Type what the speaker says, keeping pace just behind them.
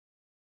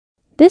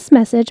This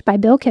message by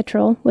Bill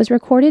Kittrell was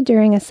recorded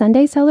during a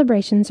Sunday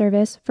celebration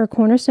service for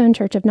Cornerstone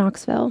Church of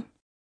Knoxville.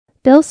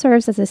 Bill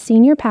serves as a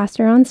senior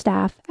pastor on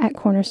staff at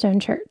Cornerstone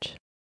Church.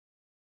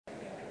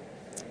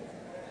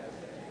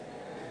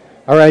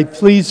 All right,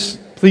 please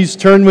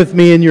turn with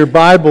me in your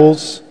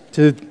Bibles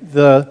to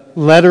the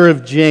letter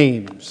of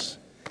James.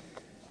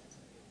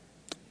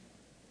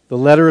 The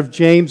letter of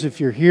James, if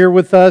you're here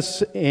with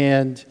us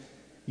and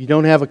you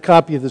don't have a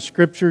copy of the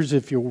Scriptures,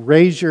 if you'll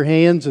raise your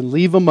hands and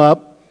leave them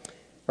up,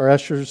 our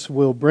ushers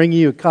will bring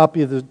you a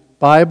copy of the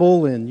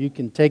Bible and you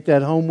can take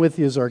that home with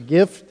you as our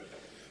gift.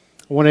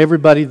 I want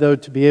everybody, though,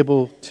 to be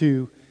able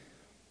to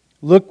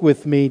look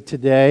with me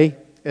today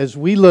as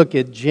we look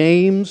at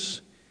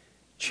James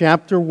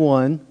chapter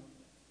 1,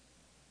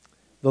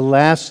 the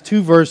last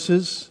two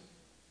verses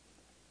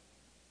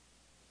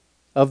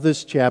of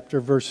this chapter,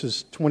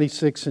 verses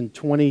 26 and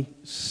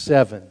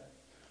 27.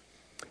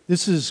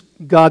 This is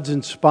God's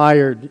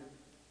inspired,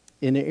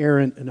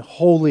 inerrant, and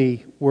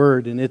holy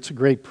word, and it's a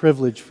great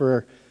privilege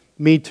for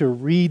me to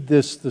read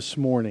this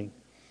morning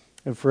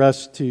and for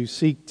us to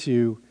seek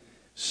to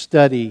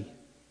study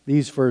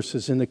these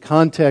verses in the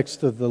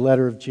context of the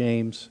letter of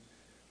James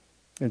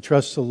and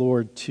trust the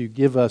Lord to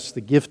give us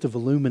the gift of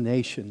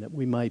illumination that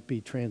we might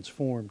be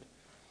transformed.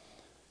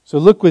 So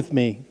look with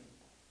me,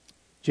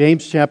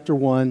 James chapter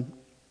 1,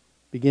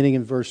 beginning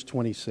in verse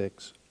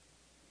 26.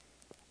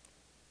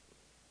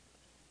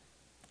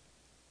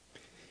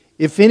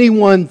 If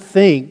anyone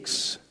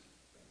thinks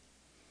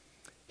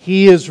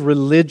he is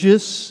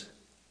religious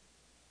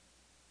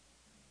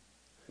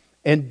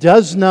and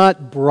does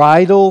not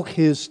bridle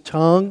his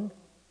tongue,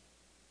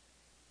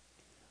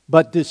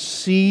 but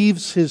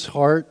deceives his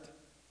heart,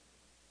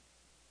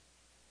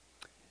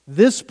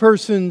 this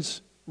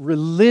person's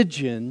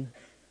religion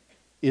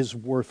is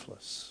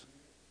worthless.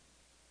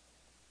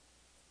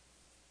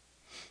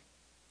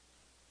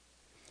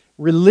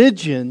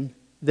 Religion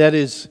that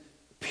is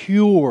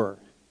pure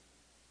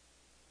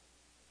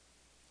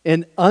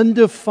and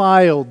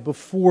undefiled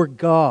before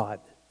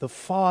God, the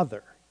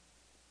Father,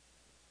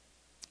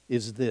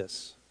 is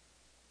this: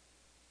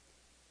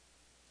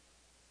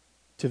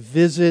 to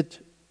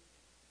visit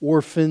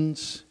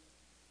orphans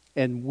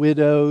and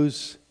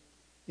widows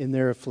in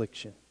their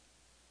affliction,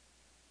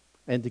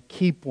 and to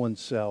keep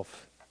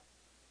oneself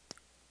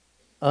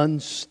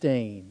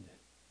unstained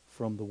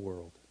from the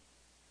world.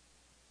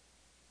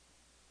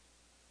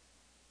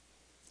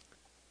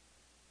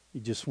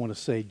 You just want to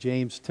say,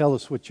 James, tell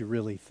us what you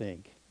really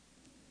think.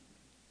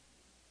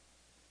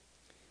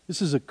 This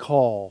is a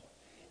call.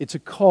 It's a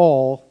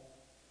call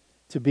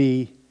to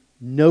be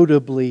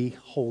notably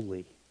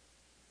holy,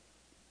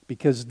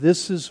 because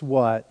this is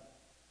what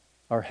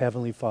our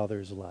Heavenly Father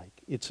is like.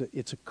 It's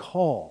a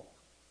call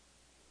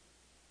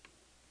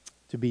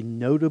to be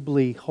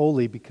notably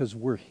holy because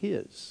we're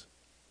His.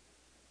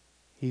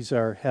 He's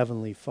our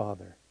Heavenly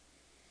Father.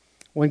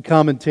 One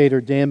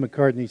commentator, Dan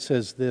McCartney,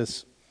 says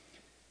this: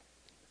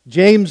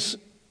 James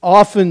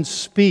often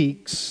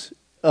speaks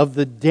of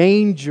the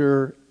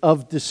danger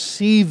of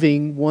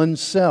deceiving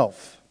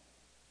oneself.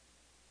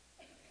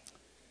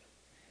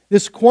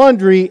 This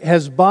quandary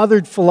has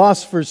bothered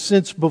philosophers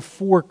since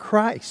before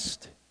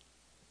Christ.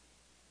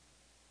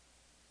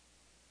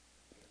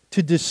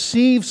 To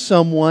deceive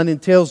someone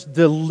entails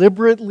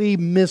deliberately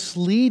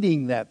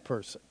misleading that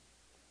person.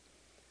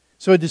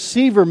 So a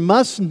deceiver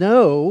must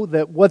know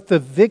that what the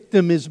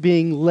victim is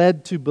being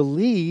led to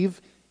believe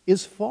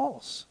is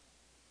false.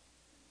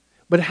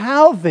 But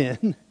how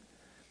then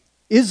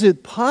is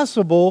it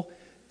possible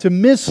to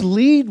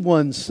mislead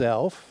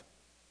oneself,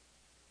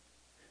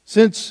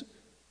 since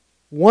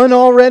one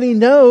already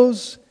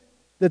knows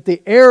that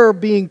the error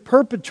being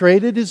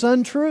perpetrated is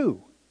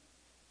untrue?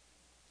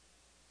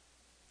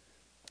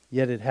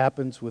 Yet it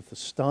happens with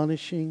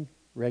astonishing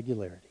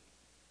regularity.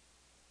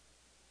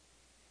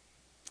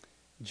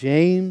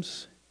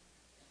 James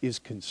is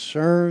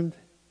concerned.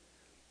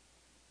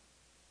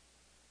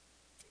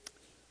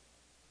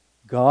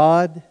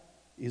 God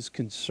is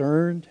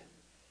concerned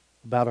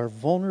about our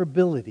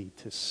vulnerability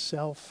to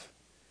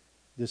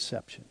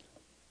self-deception.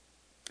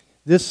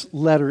 This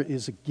letter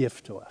is a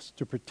gift to us,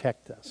 to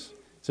protect us.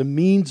 It's a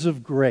means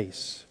of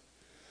grace.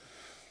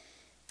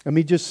 Let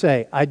me just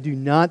say, I do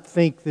not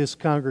think this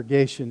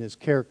congregation is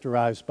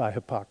characterized by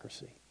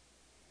hypocrisy.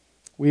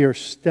 We are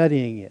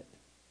studying it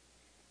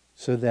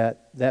so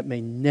that that may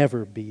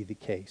never be the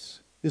case.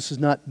 This is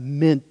not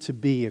meant to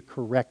be a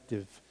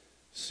corrective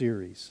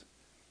series.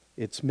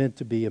 It's meant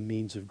to be a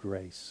means of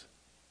grace.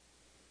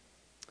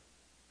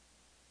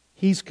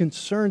 He's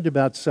concerned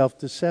about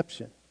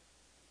self-deception.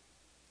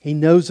 He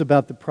knows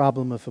about the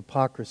problem of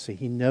hypocrisy.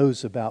 He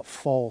knows about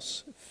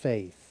false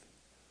faith.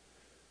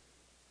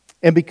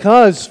 And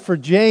because for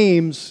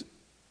James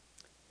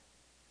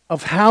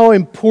of how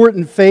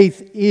important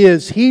faith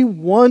is, he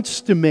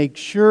wants to make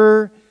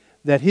sure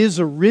that his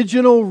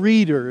original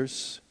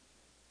readers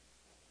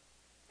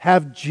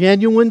have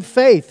genuine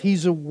faith.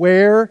 He's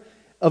aware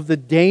of the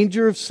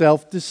danger of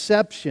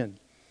self-deception.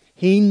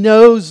 He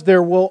knows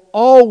there will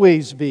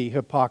always be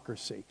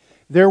hypocrisy.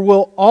 There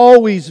will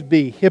always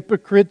be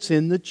hypocrites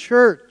in the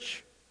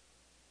church.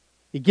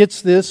 He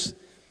gets this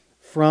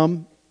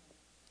from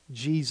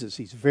Jesus.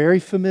 He's very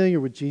familiar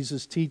with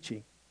Jesus'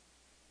 teaching.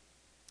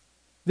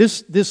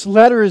 This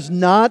letter is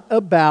not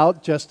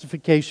about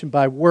justification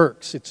by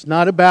works. It's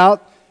not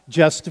about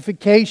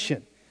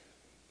justification.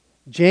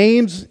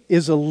 James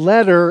is a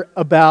letter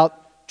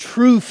about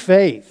true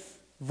faith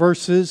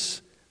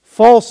versus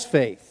false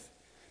faith.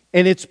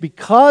 And it's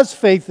because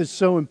faith is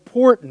so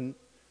important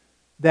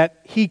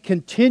that he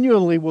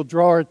continually will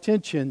draw our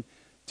attention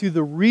to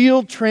the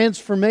real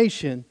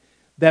transformation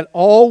that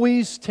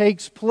always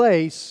takes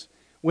place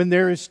when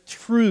there is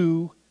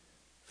true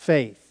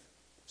faith.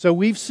 So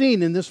we've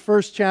seen in this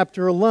first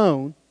chapter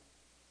alone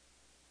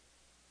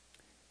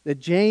that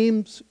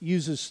James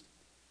uses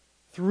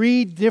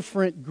 3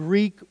 different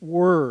Greek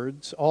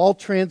words, all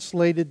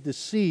translated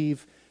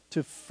deceive,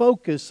 to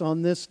focus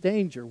on this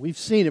danger. We've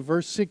seen it,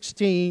 verse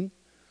 16,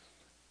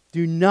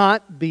 do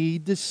not be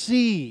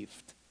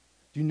deceived.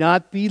 Do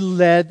not be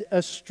led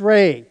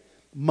astray,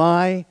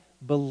 my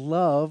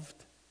beloved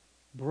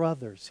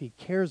brothers. He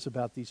cares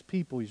about these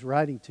people he's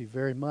writing to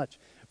very much.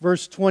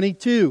 Verse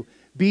 22,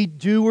 be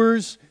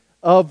doers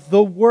of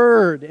the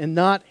word and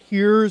not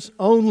hearers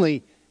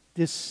only,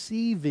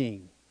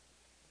 deceiving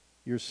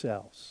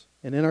yourselves.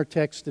 And in our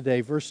text today,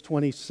 verse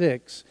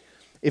 26,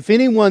 if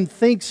anyone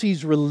thinks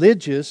he's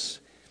religious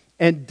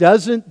and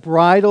doesn't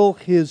bridle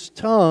his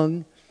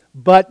tongue,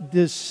 but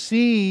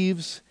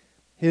deceives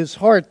his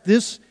heart,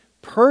 this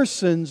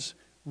person's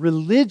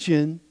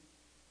religion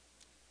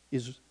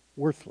is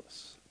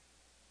worthless.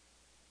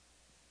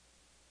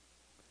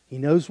 He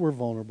knows we're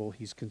vulnerable.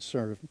 He's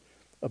concerned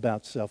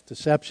about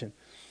self-deception.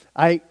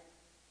 I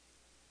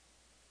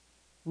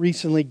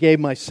recently gave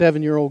my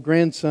 7-year-old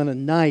grandson a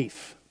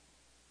knife.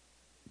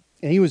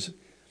 And he was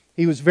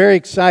very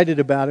excited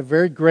about it,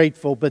 very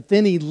grateful. But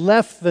then he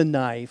left the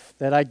knife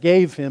that I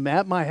gave him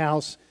at my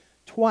house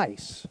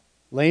twice,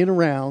 laying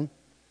around,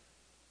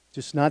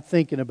 just not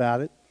thinking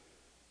about it.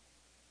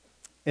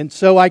 And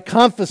so I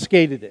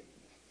confiscated it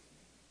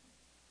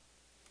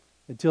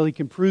until he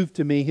can prove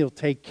to me he'll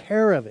take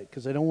care of it,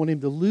 because I don't want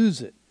him to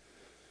lose it.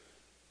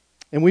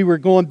 And we were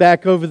going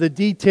back over the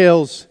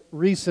details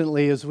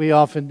recently, as we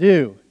often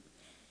do.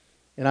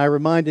 And I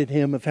reminded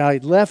him of how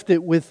he'd left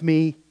it with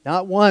me,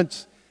 not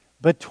once,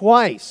 but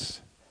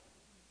twice.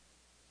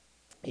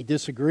 He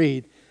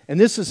disagreed. And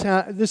this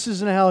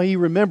isn't how he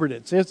remembered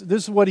it. This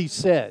is what he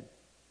said.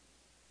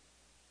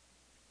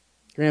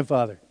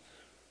 Grandfather,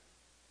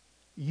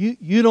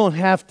 you don't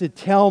have to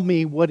tell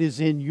me what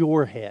is in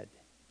your head.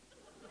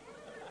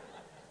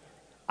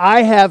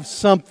 I have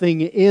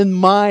something in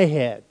my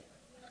head.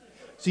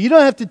 So you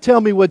don't have to tell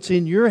me what's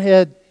in your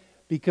head,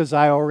 because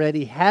I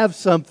already have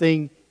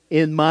something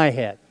in my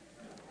head.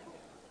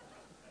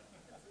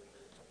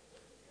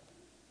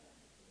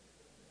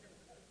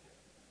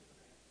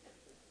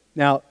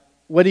 Now,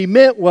 what he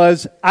meant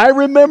was, I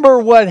remember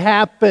what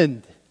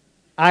happened.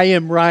 I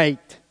am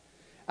right.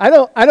 I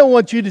don't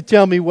want you to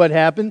tell me what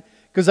happened,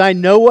 because I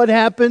know what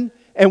happened,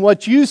 and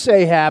what you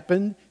say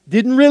happened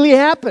didn't really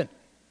happen.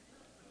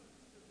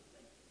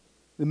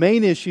 The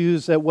main issue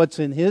is that what's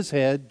in his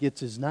head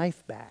gets his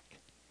knife back.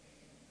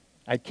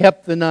 I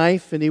kept the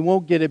knife, and he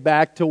won't get it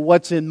back till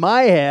what's in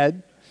my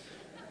head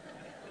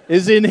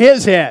is in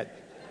his head.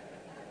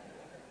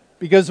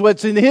 Because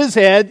what's in his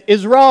head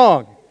is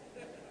wrong.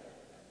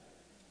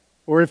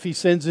 Or if he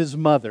sends his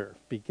mother,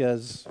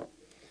 because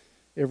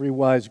every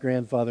wise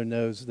grandfather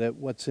knows that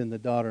what's in the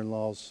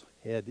daughter-in-law's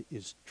head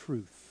is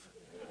truth.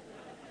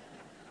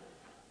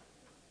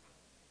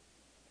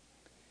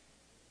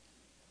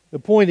 The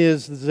point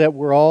is that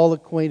we're all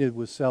acquainted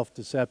with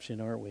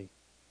self-deception, aren't we?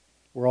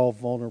 We're all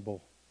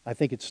vulnerable. I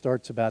think it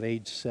starts about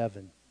age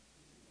 7.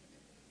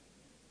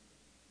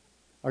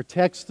 Our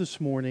text this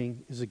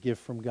morning is a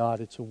gift from God.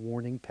 It's a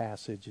warning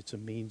passage. It's a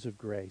means of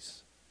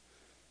grace.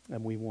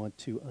 And we want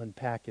to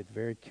unpack it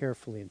very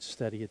carefully and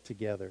study it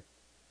together.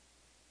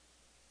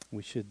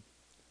 We should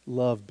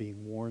love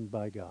being warned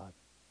by God.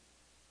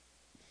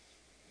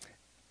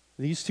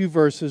 These 2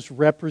 verses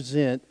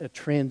represent a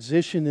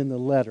transition in the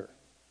letter.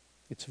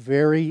 It's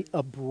very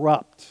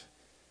abrupt.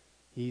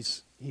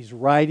 He's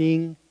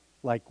writing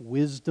like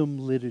wisdom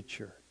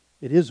literature.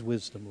 It is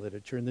wisdom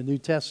literature in the New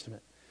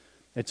Testament.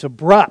 It's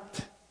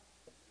abrupt.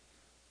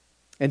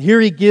 And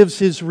here he gives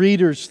his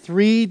readers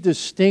 3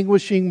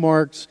 distinguishing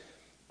marks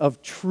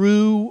of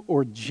true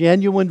or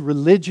genuine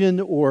religion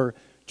or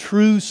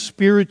true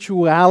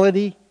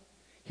spirituality.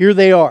 Here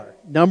they are.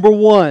 Number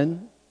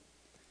 1,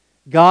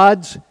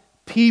 God's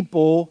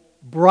people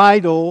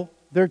bridle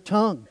their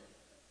tongue.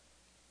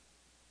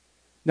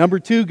 Number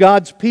 2,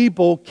 God's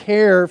people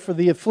care for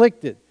the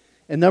afflicted.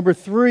 And number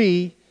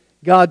 3,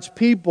 God's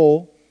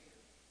people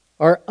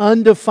are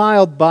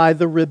undefiled by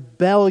the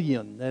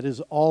rebellion that is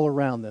all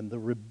around them, the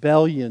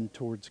rebellion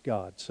towards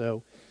God.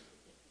 So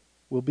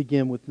we'll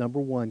begin with number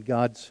 1,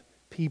 God's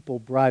people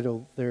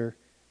bridle their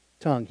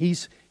tongue.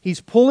 He's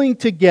pulling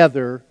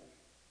together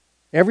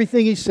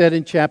everything he said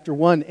in chapter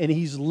 1, and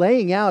he's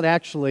laying out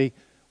actually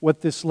what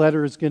this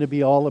letter is going to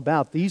be all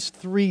about. These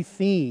three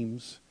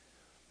themes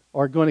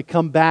are going to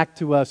come back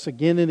to us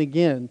again and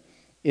again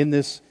in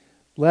this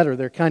letter.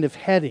 They're kind of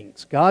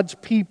headings. God's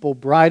people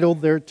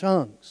bridled their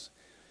tongues.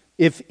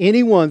 If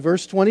anyone,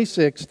 verse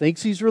 26,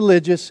 thinks he's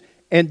religious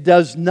and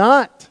does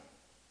not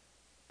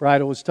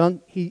bridle his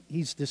tongue,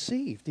 he's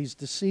deceived. He's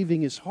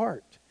deceiving his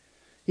heart.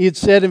 He had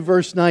said in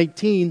verse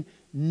 19,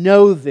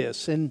 know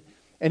this. And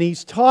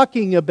he's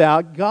talking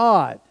about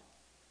God.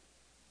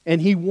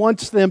 And he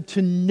wants them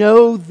to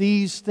know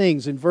these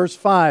things. In verse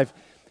 5,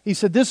 he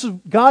said,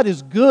 God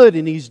is good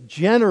and He's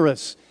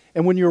generous.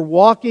 And when you're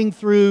walking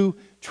through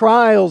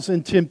trials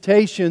and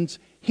temptations,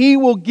 He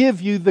will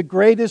give you the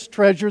greatest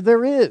treasure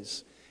there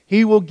is.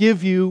 He will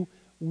give you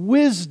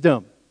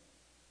wisdom.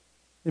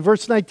 In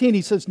verse 19,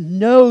 he says,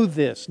 know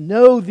this,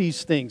 know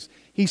these things.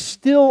 He's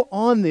still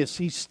on this.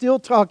 He's still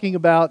talking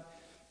about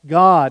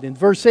God. In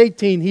verse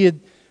 18, he had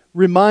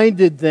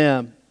reminded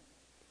them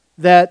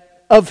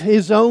that of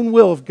His own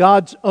will, of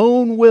God's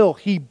own will,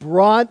 He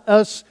brought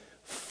us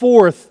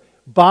forth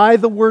by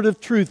the word of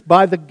truth,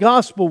 by the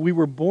gospel. We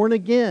were born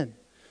again.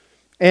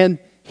 And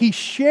He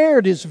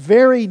shared His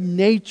very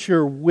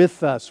nature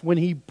with us when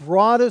He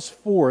brought us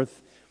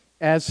forth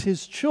as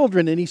His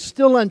children. And He's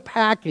still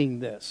unpacking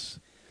this.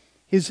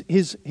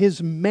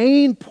 His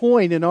main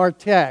point in our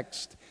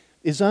text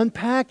is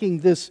unpacking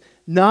this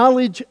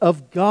knowledge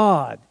of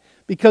God.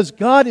 Because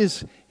God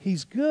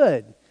He's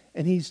good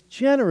and He's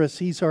generous.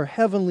 He's our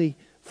heavenly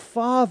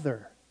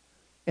Father.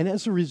 And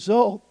as a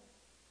result,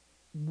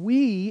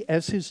 we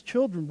as His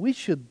children, we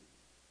should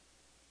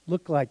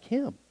look like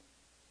Him.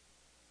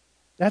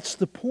 That's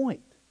the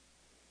point.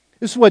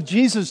 This is what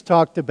Jesus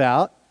talked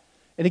about.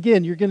 And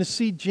again, you're going to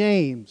see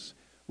James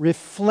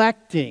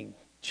reflecting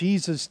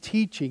Jesus'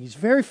 teaching. He's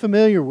very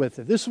familiar with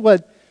it. This is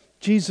what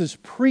Jesus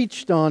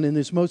preached on in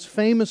His most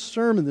famous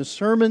sermon, the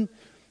Sermon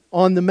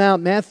on the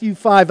Mount, Matthew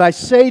 5. I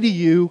say to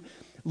you,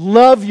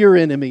 love your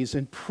enemies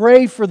and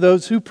pray for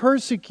those who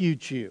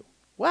persecute you.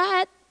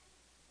 What?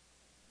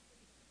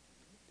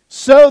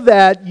 So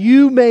that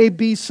you may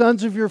be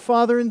sons of your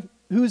Father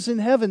who is in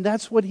heaven.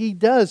 That's what He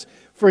does.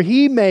 For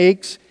He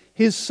makes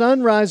His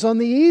sun rise on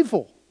the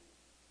evil,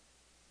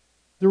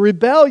 the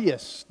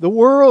rebellious, the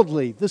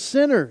worldly, the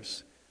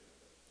sinners,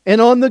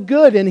 and on the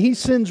good. And He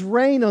sends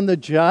rain on the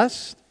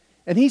just,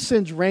 and He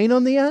sends rain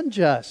on the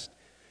unjust.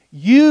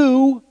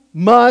 You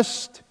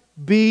must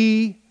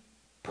be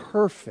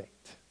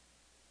perfect,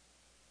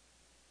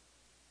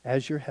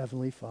 as your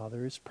heavenly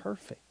Father is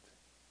perfect.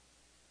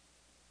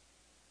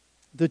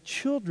 The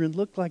children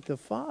look like the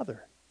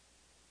Father.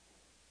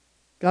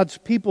 God's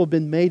people have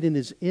been made in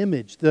His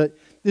image.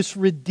 This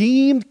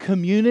redeemed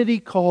community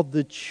called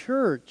the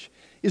church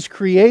is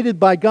created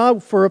by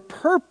God for a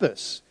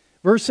purpose.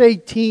 Verse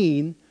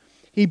 18,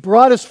 He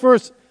brought us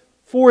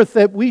forth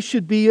that we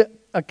should be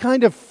a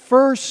kind of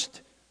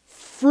first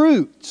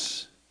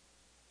fruits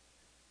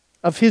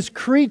of His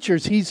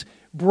creatures. He's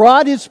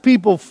brought His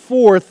people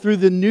forth through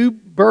the new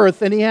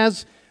birth, and He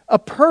has a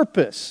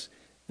purpose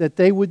that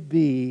they would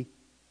be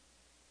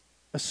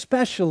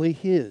especially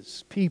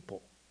His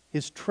people,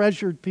 His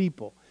treasured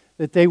people,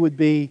 that they would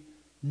be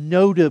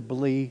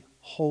notably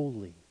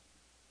holy.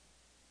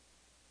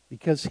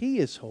 Because He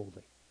is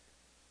holy.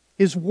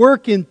 His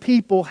work in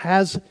people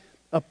has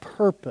a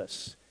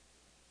purpose.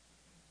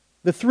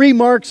 The three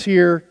marks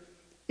here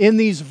in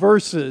these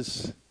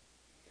verses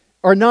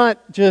are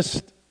not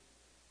just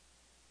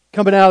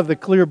coming out of the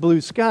clear blue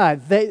sky.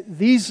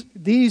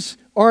 These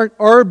aren't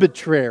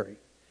arbitrary.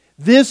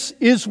 This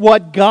is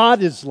what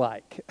God is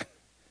like.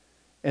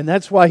 And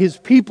that's why His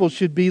people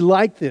should be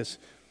like this.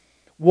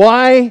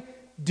 Why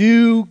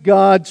do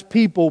God's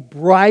people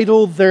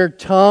bridle their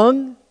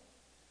tongue?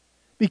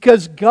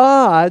 Because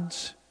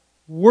God's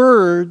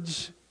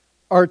words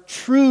are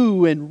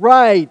true and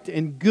right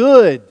and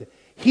good.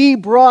 He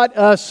brought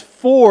us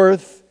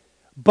forth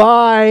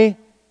by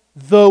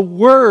the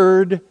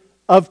word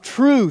of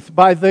truth,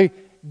 by the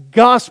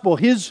gospel.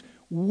 His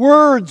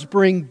words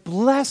bring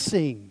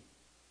blessing.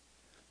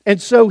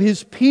 And so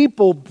His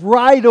people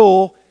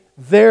bridle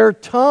their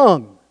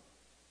tongue.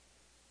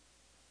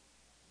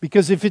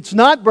 Because if it's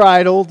not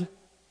bridled,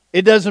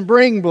 it doesn't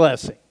bring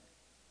blessing.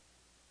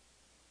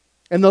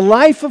 And the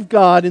life of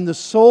God in the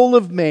soul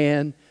of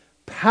man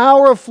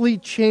powerfully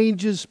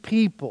changes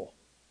people.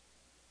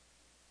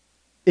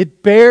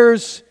 It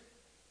bears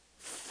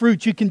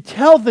fruit. You can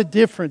tell the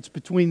difference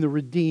between the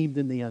redeemed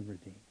and the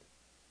unredeemed.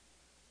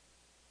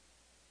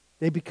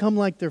 They become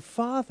like their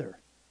Father.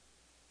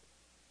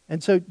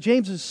 And so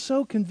James is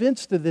so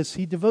convinced of this,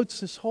 he devotes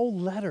this whole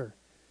letter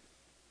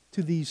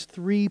to these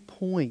 3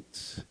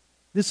 points.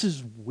 This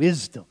is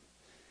wisdom.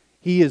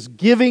 He is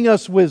giving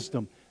us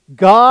wisdom.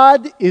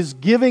 God is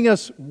giving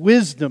us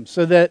wisdom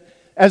so that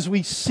as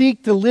we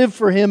seek to live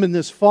for Him in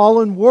this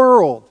fallen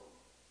world,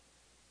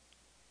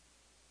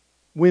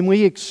 when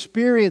we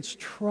experience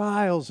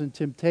trials and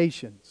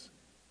temptations,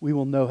 we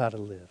will know how to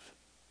live.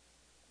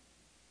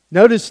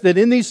 Notice that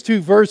in these 2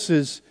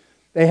 verses,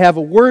 they have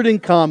a word in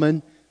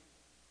common: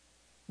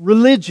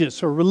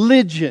 religious or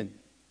religion.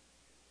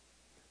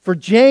 For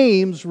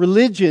James,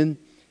 religion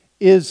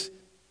is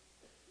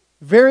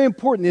very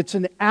important. It's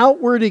an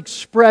outward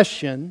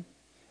expression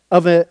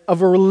of a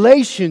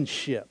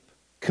relationship,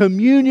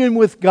 communion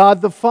with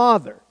God the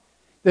Father,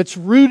 that's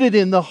rooted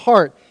in the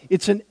heart.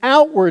 It's an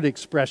outward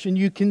expression.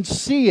 You can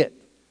see it.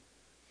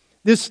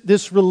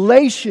 This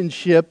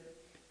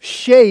relationship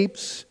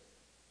shapes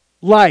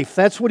life.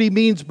 That's what he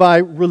means by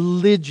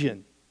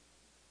religion.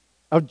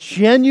 A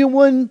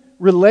genuine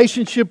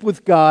relationship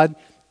with God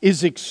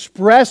is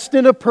expressed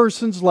in a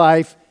person's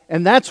life,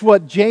 and that's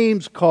what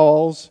James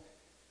calls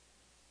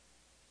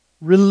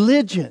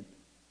religion.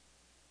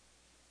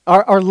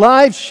 Our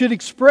lives should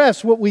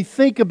express what we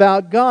think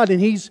about God, and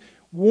he's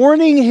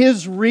warning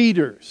his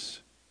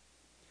readers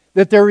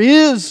that there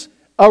is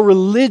a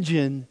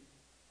religion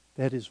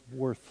that is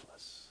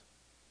worthless.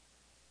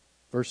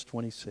 Verse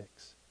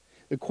 26.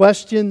 The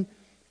question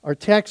our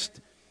text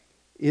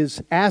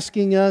is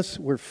asking us,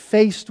 we're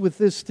faced with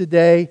this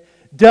today,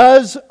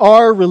 does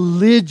our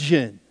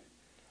religion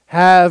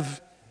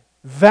have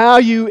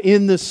value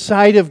in the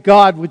sight of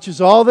God, which is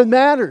all that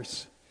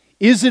matters?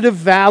 Is it a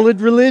valid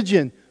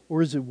religion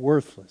or is it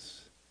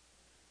worthless?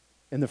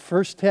 And the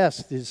first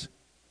test is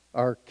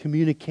our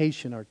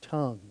communication, our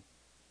tongue.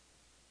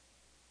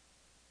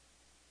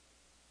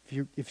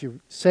 If you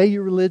say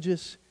you're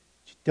religious,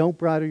 but you don't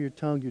bridle your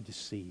tongue, you're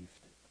deceived.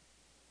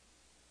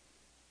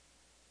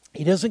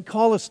 He doesn't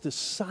call us to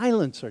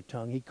silence our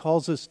tongue. He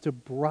calls us to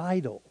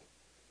bridle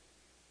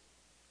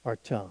our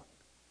tongue.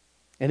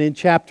 And in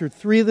chapter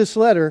 3 of this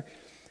letter,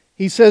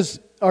 he says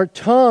our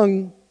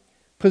tongue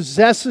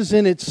possesses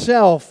in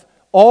itself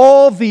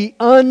all the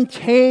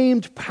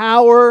untamed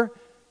power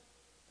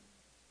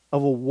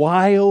of a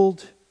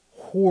wild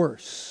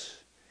horse.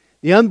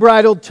 The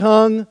unbridled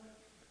tongue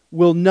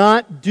will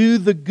not do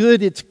the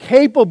good it's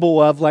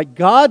capable of, like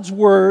God's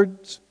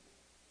words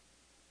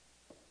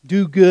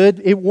do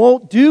good. It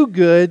won't do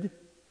good.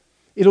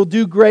 It'll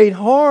do great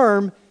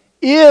harm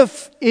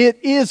if it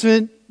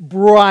isn't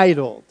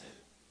bridled.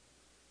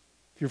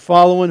 If you're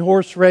following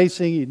horse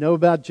racing, you know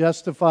about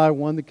Justify,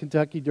 won the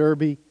Kentucky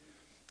Derby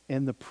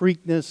and the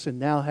Preakness, and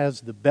now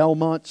has the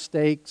Belmont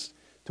Stakes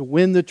to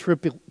win the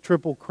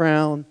Triple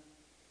Crown.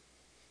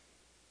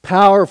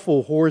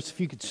 Powerful horse. If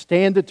you could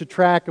stand at the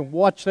track and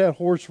watch that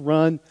horse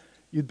run,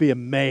 you'd be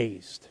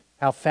amazed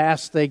how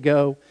fast they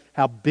go,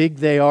 how big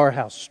they are,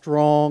 how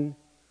strong.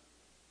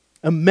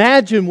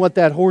 Imagine what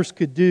that horse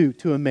could do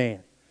to a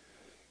man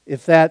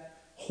if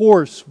that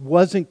horse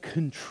wasn't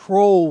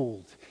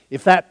controlled,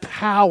 if that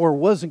power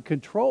wasn't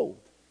controlled.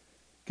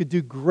 It could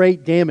do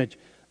great damage.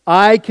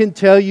 I can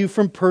tell you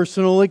from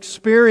personal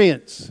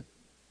experience.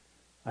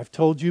 I've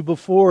told you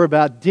before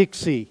about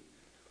Dixie,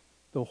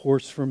 the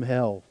horse from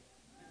hell.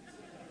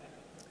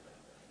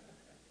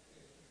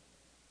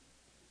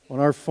 On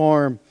our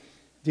farm,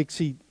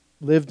 Dixie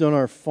lived on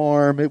our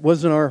farm. It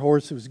wasn't our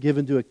horse. It was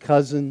given to a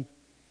cousin,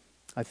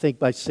 I think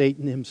by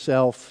Satan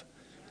himself.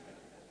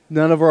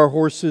 None of our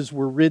horses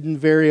were ridden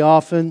very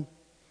often.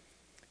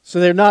 So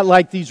they're not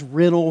like these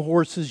rental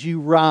horses you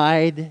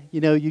ride.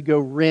 You know, you go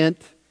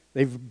rent.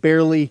 They've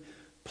barely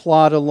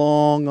plod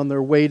along on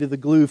their way to the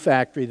glue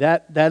factory.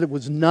 That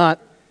was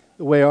not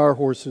the way our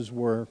horses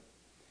were.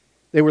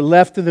 They were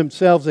left to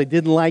themselves. They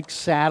didn't like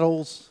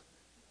saddles.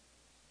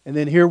 And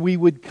then here we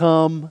would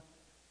come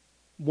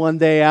one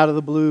day out of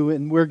the blue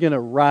and we're going to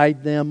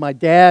ride them. My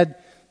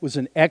dad was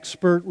an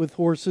expert with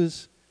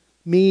horses.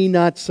 Me,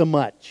 not so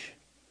much.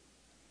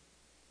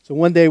 So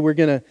one day we're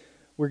going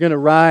to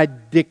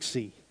ride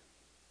Dixie.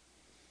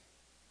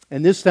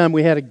 And this time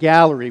we had a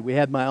gallery. We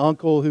had my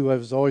uncle, who I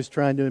was always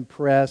trying to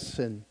impress,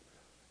 and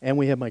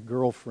we had my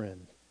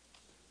girlfriend,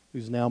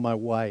 who's now my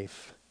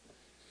wife.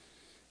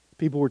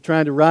 People were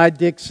trying to ride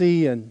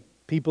Dixie, and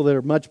people that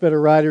are much better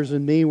riders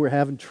than me were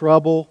having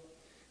trouble.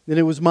 Then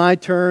it was my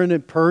turn,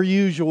 and per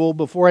usual,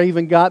 before I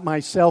even got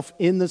myself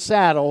in the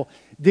saddle,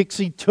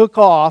 Dixie took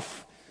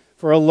off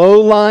for a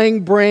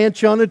low-lying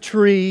branch on a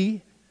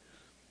tree.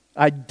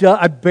 I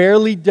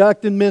barely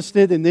ducked and missed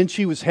it, and then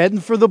she was heading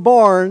for the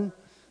barn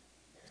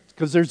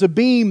because there's a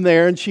beam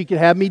there and she could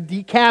have me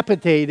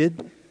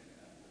decapitated.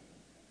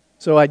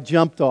 So I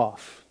jumped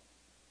off.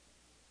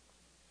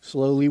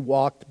 Slowly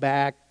walked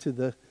back to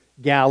the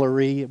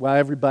gallery while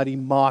everybody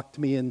mocked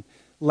me and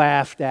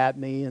laughed at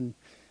me. And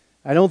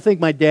I don't think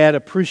my dad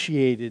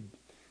appreciated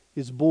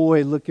his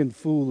boy looking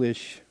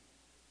foolish.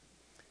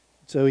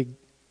 So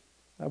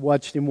I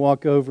watched him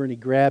walk over and he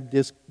grabbed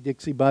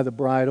Dixie by the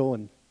bridle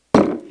and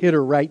hit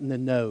her right in the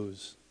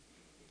nose.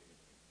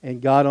 And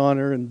got on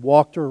her and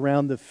walked her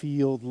around the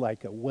field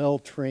like a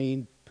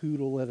well-trained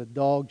poodle at a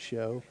dog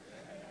show.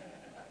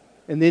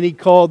 And then he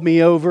called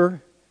me over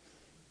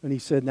and he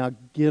said, "Now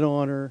get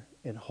on her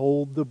and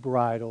hold the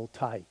bridle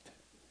tight."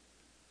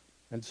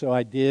 And so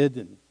I did,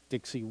 and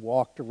Dixie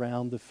walked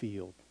around the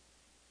field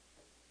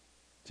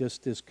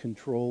just as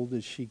controlled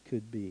as she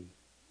could be.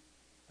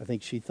 I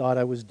think she thought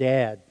I was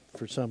Dad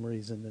for some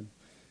reason and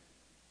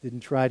didn't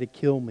try to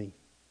kill me.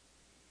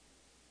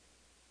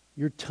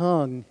 Your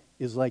tongue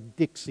is like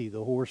Dixie,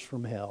 the horse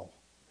from hell.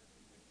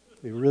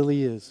 It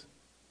really is.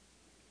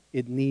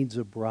 It needs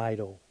a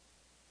bridle,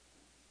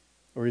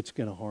 or it's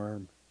going to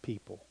harm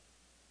people.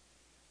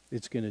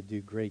 It's going to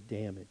do great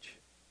damage.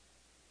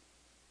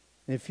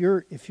 And if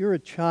you're a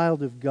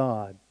child of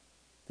God,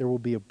 there will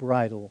be a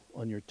bridle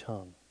on your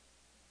tongue.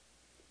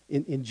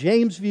 In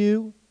James'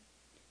 view,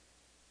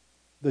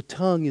 the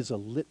tongue is a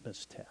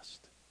litmus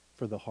test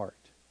for the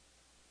heart,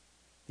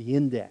 the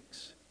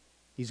index.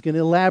 He's going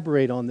to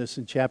elaborate on this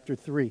in chapter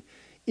 3.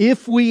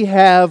 If we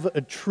have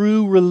a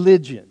true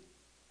religion,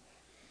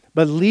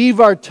 but leave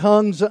our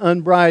tongues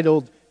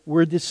unbridled,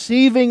 we're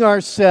deceiving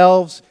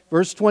ourselves.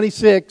 Verse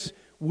 26,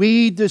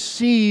 we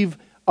deceive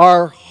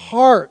our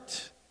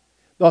heart.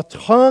 The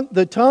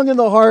tongue and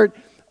the heart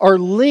are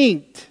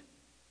linked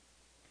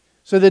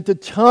so that the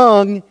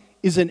tongue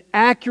is an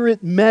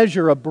accurate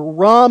measure, a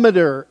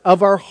barometer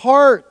of our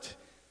heart.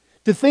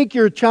 To think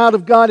you're a child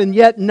of God and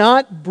yet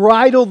not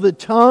bridle the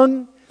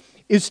tongue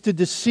is to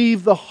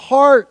deceive the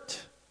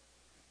heart.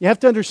 You have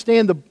to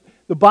understand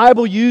the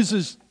Bible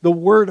uses the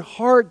word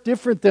heart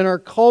different than our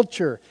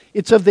culture.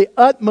 It's of the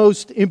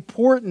utmost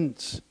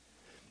importance.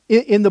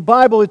 In the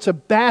Bible, it's a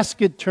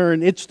basket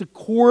turn. It's the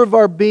core of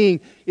our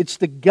being. It's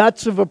the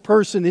guts of a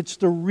person. It's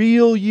the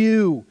real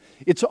you.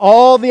 It's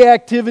all the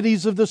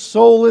activities of the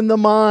soul and the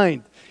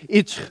mind.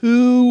 It's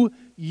who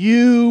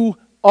you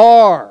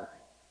are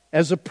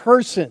as a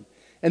person.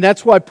 And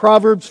that's why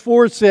Proverbs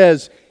 4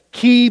 says,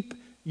 keep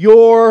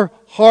your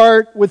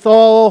heart with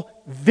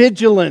all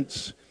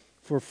vigilance,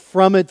 for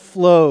from it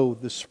flow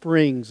the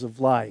springs of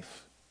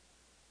life.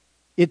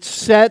 It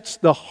sets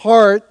the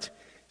heart,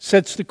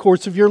 sets the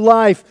course of your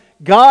life.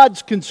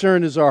 God's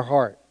concern is our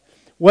heart.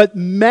 What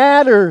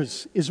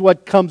matters is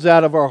what comes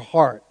out of our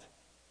heart.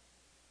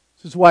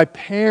 This is why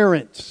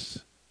parents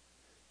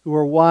who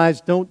are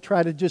wise don't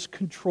try to just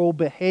control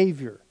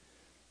behavior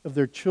of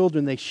their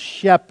children. They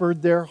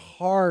shepherd their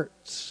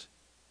hearts.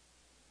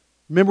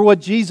 Remember what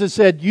Jesus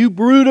said, "You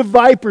brood of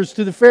vipers,"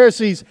 to the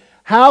Pharisees.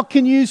 "How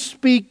can you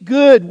speak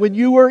good when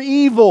you are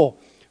evil?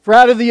 For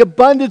out of the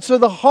abundance of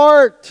the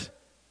heart,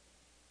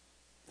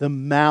 the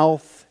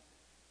mouth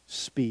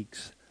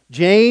speaks."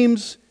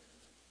 James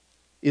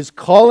is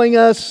calling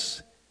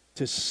us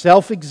to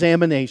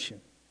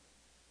self-examination.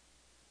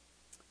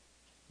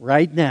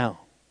 Right now,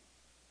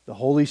 the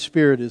Holy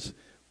Spirit is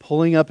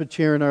pulling up a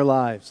chair in our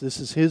lives. This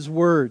is His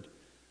Word.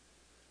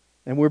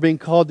 And we're being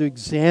called to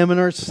examine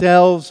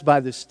ourselves by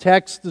this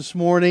text this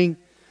morning.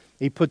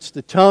 He puts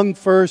the tongue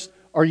first.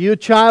 Are you a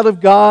child of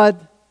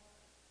God?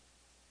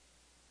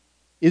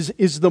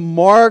 Is the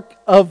mark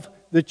of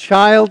the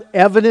child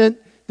evident?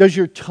 Does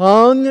your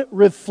tongue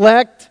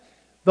reflect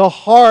the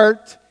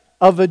heart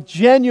of a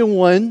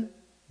genuine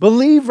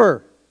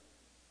believer?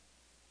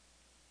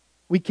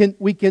 We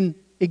can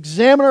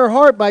examine our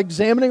heart by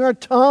examining our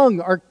tongue,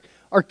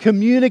 our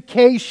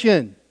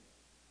communication.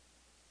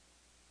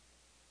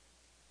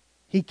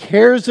 He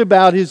cares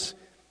about His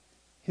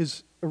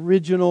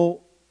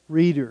original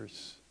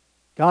readers.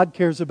 God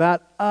cares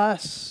about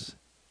us.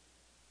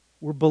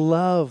 We're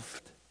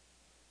beloved.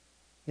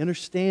 He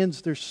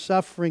understands their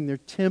suffering, they're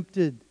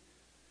tempted.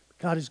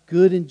 God is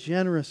good and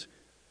generous.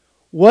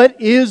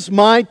 What is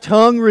my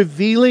tongue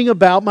revealing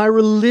about my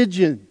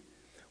religion?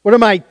 What are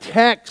my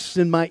texts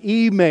and my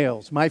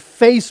emails, my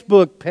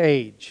Facebook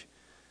page,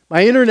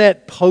 my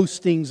internet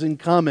postings and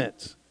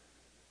comments?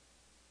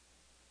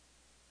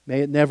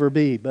 May it never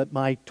be, but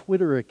my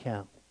Twitter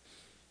account.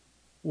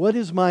 What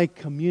is my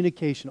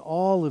communication?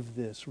 All of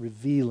this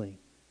revealing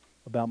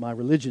about my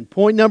religion.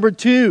 Point number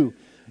 2,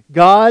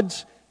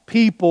 God's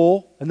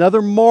people,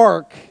 another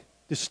mark,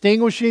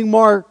 distinguishing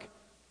mark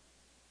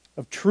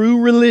of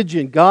true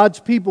religion. God's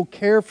people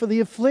care for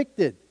the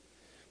afflicted.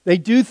 They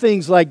do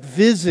things like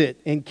visit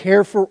and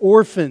care for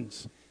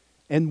orphans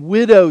and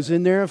widows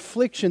in their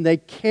affliction. They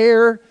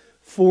care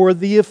for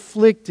the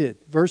afflicted.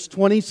 Verse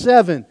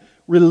 27,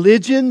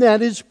 religion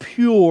that is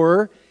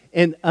pure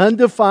and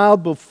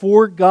undefiled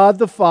before God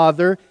the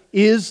Father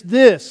is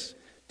this: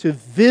 to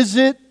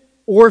visit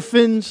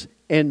orphans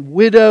and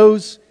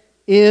widows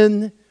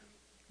in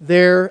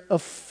their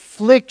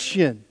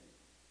affliction.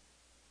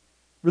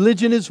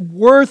 Religion is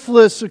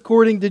worthless,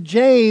 according to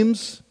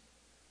James,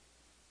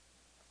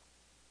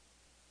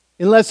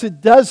 unless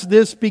it does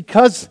this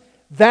because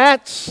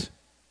that's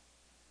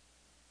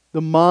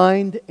the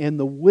mind and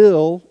the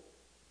will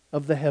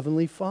of the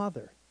Heavenly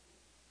Father.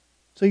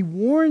 So He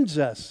warns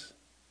us.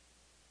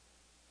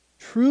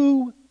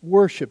 True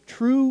worship,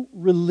 true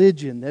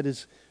religion that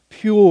is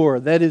pure,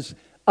 that is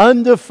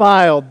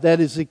undefiled, that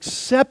is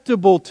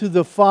acceptable to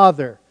the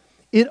Father,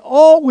 it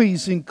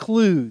always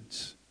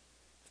includes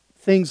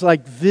things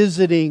like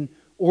visiting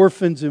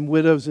orphans and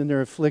widows in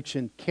their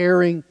affliction,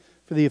 caring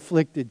for the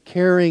afflicted,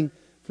 caring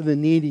for the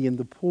needy and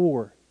the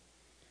poor.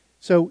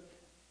 So,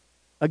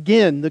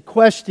 again, the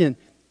question,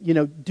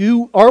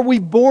 are we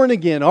born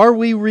again? Are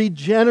we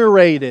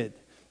regenerated?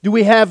 Do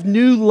we have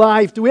new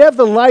life? Do we have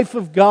the life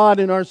of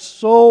God in our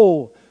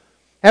soul?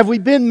 Have we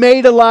been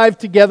made alive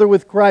together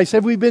with Christ?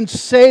 Have we been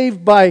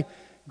saved by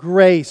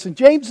grace? And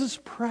James is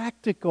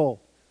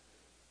practical.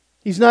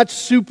 He's not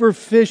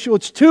superficial.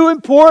 It's too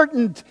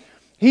important.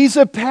 He's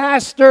a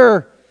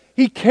pastor.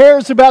 He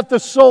cares about the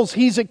souls.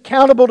 He's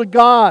accountable to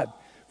God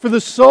for the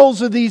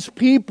souls of these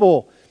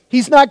people.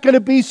 He's not going to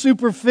be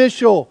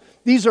superficial.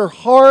 These are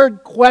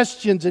hard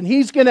questions, and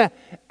He's going to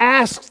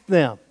ask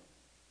them.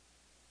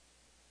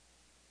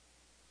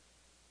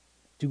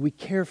 Do we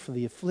care for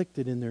the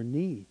afflicted in their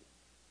need?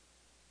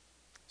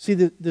 See,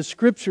 the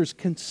Scriptures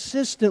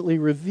consistently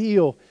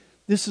reveal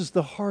this is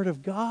the heart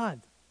of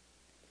God.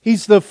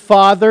 He's the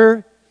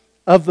Father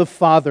of the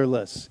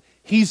fatherless.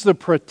 He's the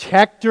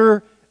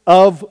protector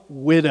of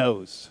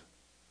widows.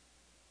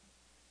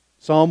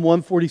 Psalm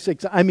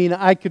 146.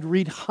 I could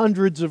read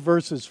hundreds of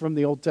verses from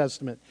the Old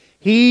Testament.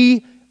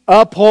 He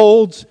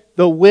upholds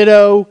the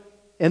widow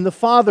and the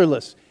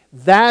fatherless.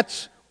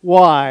 That's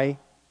why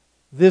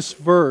this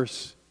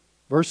verse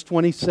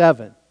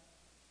 27,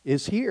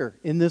 is here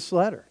in this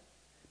letter.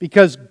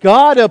 Because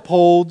God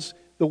upholds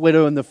the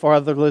widow and the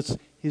fatherless,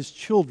 His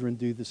children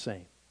do the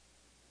same.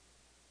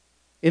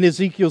 In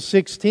Ezekiel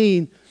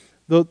 16,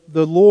 the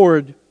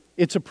Lord,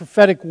 it's a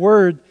prophetic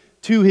word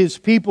to His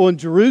people in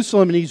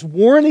Jerusalem, and He's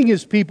warning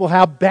His people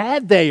how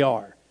bad they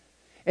are.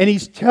 And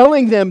He's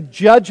telling them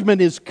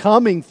judgment is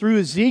coming through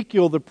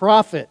Ezekiel the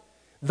prophet.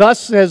 Thus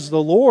says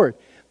the Lord.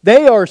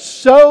 They are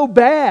so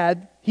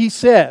bad, He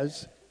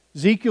says,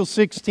 Ezekiel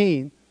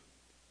 16,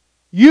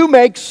 you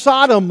make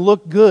Sodom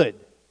look good.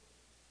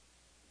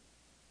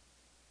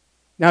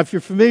 Now, if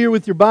you're familiar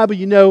with your Bible,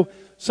 you know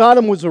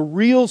Sodom was a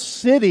real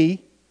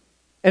city,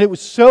 and it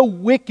was so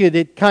wicked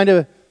it kind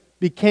of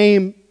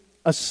became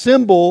a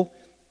symbol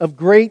of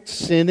great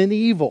sin and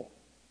evil.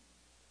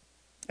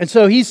 And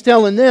so He's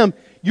telling them,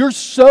 you're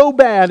so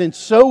bad and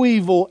so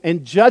evil,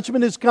 and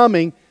judgment is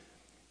coming,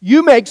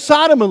 you make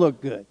Sodom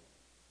look good.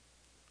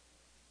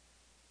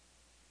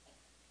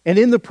 And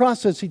in the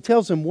process, He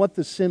tells them what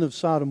the sin of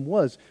Sodom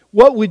was.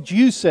 What would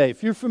you say?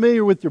 If you're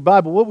familiar with your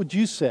Bible, what would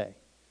you say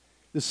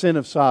the sin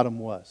of Sodom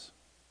was?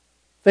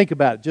 Think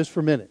about it just for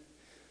a minute.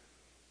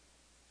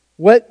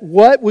 What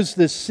was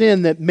the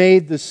sin that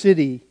made the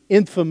city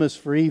infamous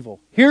for evil?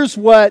 Here's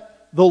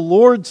what the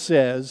Lord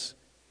says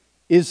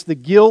is the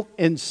guilt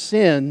and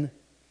sin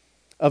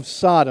of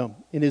Sodom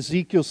in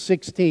Ezekiel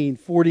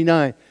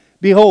 16:49.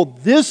 Behold,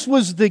 this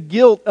was the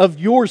guilt of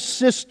your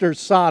sister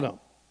Sodom.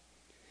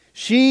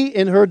 She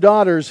and her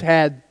daughters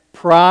had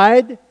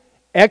pride,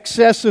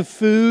 excess of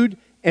food,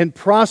 and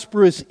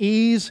prosperous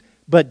ease,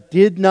 but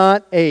did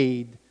not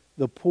aid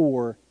the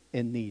poor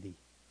and needy.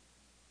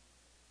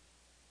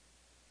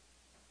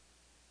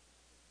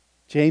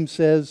 James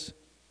says,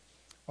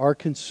 our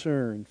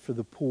concern for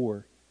the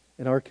poor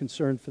and our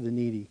concern for the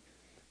needy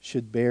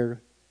should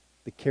bear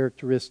the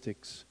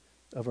characteristics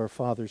of our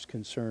Father's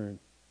concern.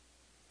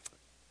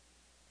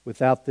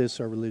 Without this,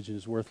 our religion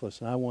is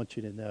worthless. And I want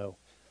you to know,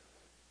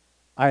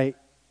 I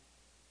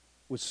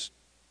was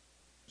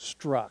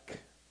struck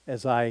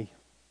as I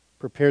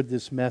prepared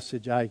this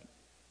message. I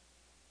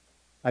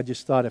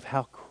just thought of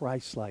how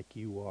Christ-like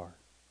you are.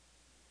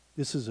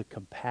 This is a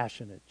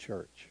compassionate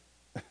church.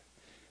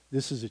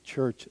 This is a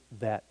church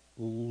that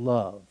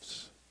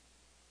loves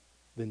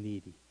the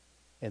needy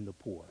and the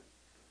poor.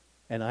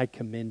 And I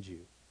commend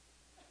you.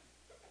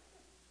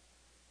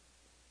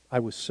 I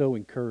was so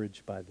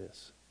encouraged by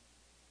this.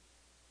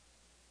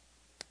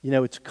 You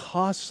know, it's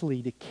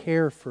costly to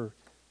care for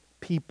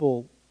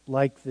people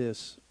like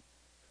this.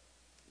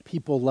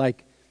 People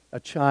like a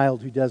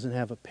child who doesn't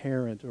have a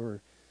parent,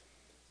 or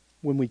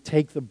when we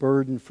take the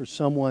burden for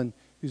someone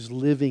who's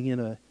living in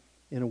a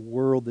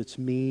world that's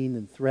mean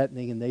and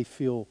threatening and they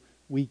feel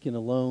weak and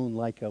alone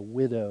like a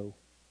widow.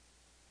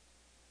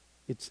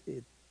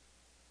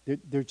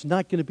 There's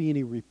not going to be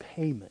any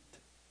repayment.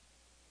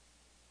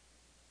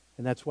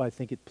 And that's why I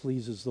think it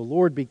pleases the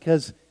Lord,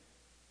 because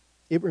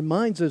it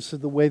reminds us of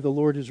the way the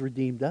Lord has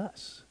redeemed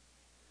us.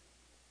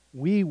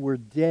 We were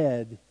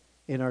dead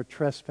in our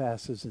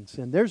trespasses and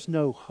sin. There's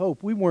no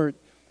hope. We weren't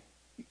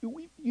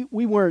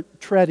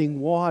treading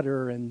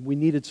water and we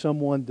needed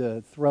someone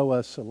to throw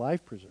us a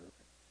life preserver.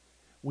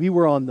 We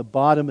were on the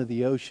bottom of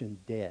the ocean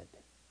dead.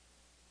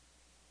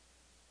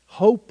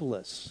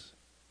 Hopeless.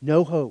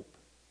 No hope.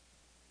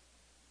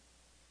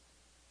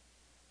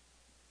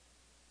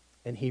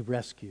 And He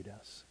rescued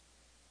us.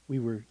 We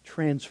were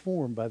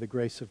transformed by the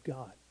grace of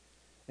God.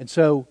 And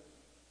so,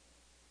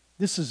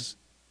 this is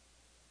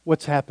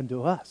what's happened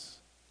to us.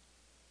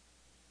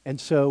 And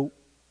so,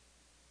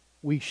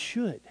 we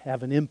should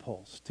have an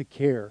impulse to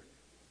care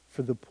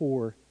for the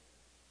poor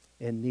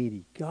and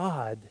needy.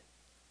 God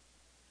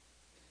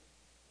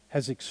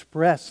has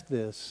expressed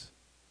this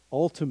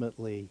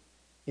ultimately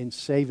in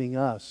saving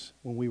us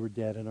when we were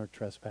dead in our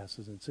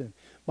trespasses and sin.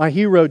 My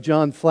hero,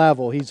 John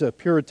Flavel, he's a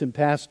Puritan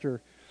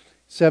pastor,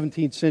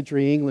 17th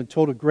century England,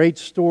 told a great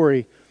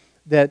story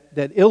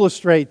that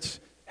illustrates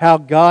how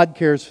God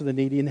cares for the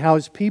needy and how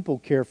His people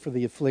care for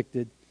the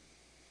afflicted.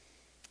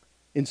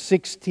 In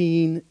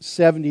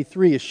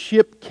 1673, a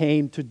ship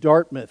came to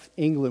Dartmouth,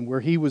 England, where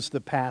he was the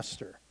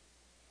pastor.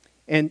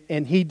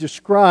 And he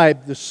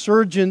described the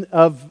surgeon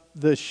of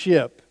the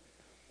ship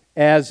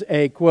as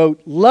a,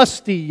 quote,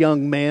 lusty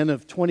young man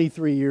of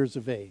 23 years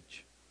of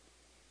age.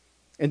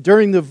 And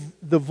during the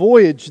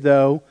voyage,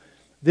 though,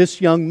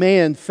 this young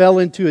man fell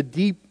into a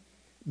deep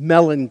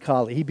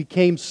melancholy. He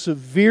became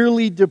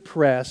severely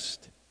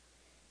depressed,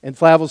 and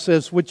Flavel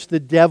says, which the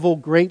devil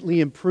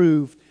greatly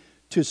improved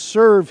to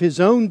serve his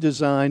own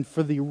design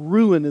for the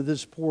ruin of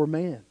this poor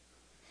man.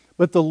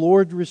 But the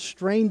Lord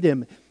restrained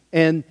him,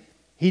 and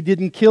he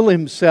didn't kill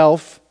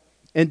himself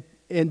and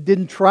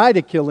didn't try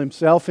to kill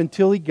himself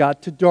until he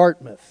got to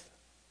Dartmouth.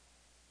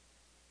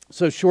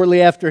 So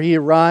shortly after he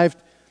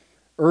arrived,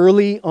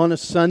 early on a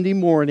Sunday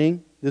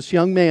morning, this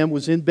young man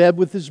was in bed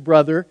with his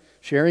brother,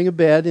 sharing a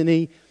bed, and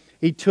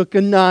he took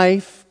a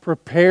knife,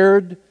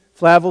 prepared,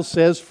 Flavel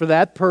says, for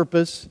that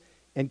purpose,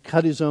 and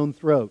cut his own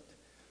throat.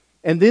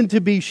 And then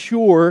to be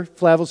sure,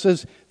 Flavel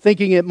says,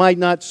 thinking it might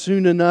not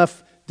soon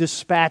enough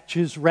dispatch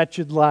his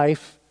wretched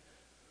life,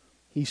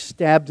 he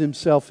stabbed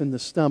himself in the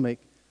stomach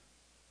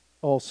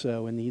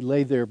also, and he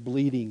lay there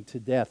bleeding to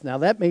death. Now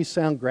that may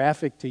sound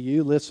graphic to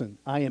you. Listen,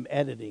 I am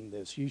editing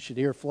this. You should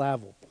hear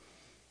Flavel.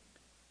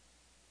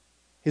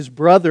 His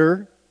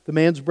brother, the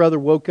man's brother,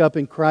 woke up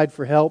and cried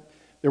for help.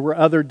 There were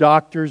other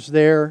doctors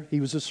there. He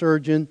was a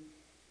surgeon,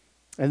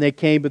 and they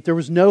came, but there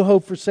was no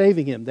hope for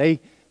saving him. They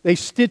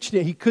stitched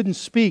it. He couldn't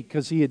speak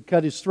because he had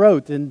cut his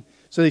throat, and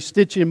so they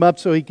stitched him up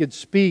so he could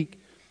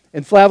speak.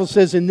 And Flavel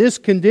says, in this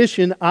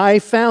condition, I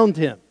found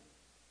him.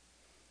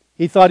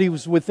 He thought he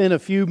was within a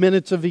few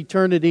minutes of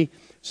eternity,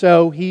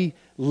 so he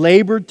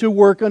labored to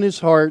work on his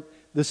heart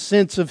the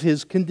sense of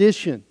his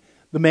condition.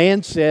 The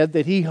man said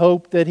that he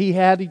hoped that he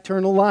had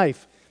eternal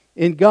life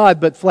in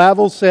God, but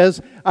Flavel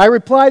says, I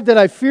replied that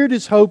I feared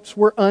his hopes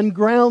were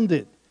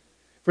ungrounded.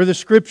 For the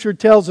Scripture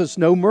tells us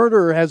no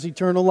murderer has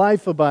eternal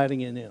life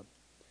abiding in him.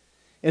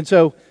 And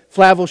so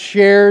Flavel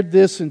shared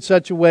this in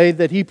such a way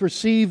that he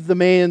perceived the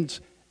man's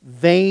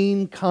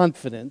vain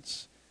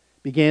confidence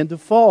began to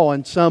fall,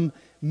 and some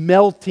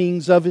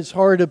meltings of his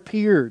heart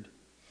appeared.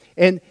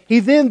 And he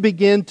then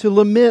began to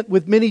lament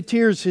with many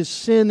tears his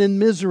sin and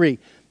misery,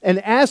 and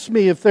asked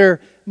me if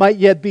there might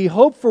yet be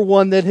hope for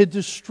one that had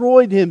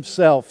destroyed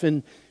himself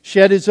and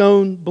shed his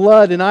own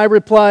blood. And I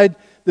replied,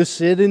 the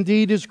sin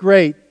indeed is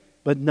great,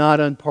 but not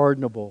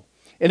unpardonable.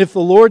 And if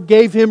the Lord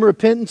gave him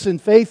repentance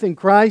and faith in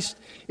Christ,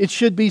 it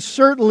should be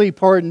certainly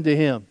pardoned to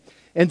him.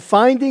 And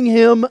finding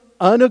him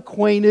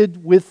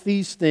unacquainted with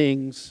these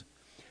things,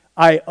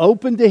 I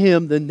opened to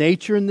him the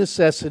nature and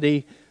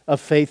necessity of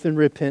faith and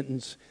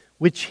repentance,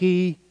 which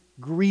he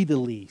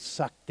greedily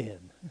sucked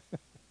in.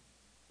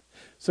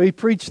 So he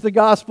preached the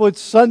gospel. It's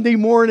Sunday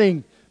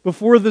morning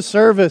before the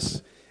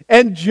service,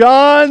 and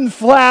John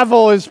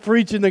Flavel is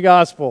preaching the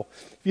gospel.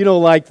 If you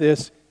don't like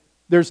this,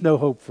 there's no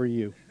hope for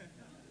you.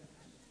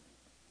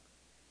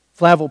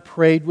 Flavel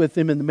prayed with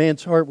him, and the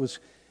man's heart was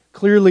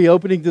clearly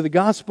opening to the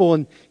gospel,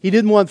 and he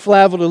didn't want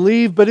Flavel to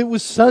leave, but it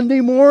was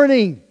Sunday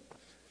morning.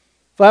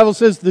 Flavel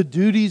says, the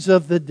duties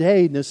of the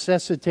day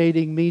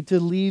necessitating me to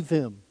leave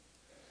him.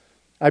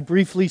 I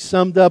briefly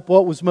summed up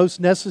what was most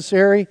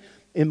necessary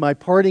in my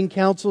parting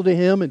counsel to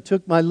him and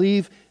took my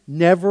leave,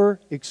 never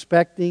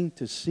expecting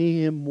to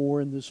see him more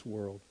in this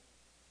world.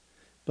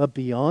 But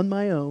beyond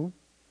my own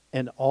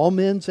and all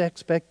men's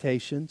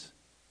expectations,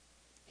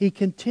 he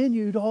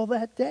continued all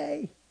that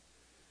day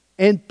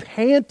and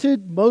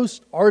panted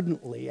most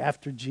ardently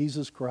after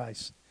Jesus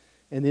Christ.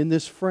 And in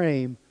this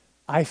frame,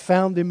 I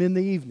found him in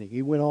the evening.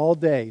 He went all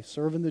day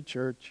serving the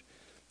church,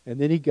 and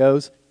then he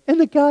goes, and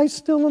the guy's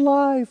still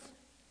alive.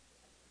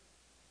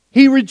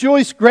 He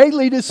rejoiced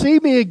greatly to see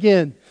me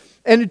again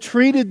and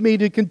entreated me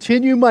to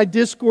continue my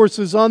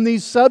discourses on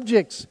these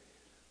subjects.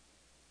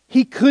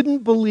 He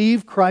couldn't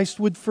believe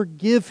Christ would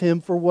forgive him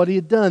for what he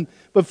had done.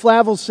 But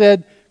Flavel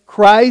said,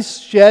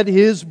 Christ shed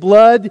his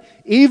blood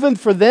even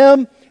for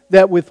them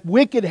that with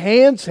wicked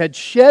hands had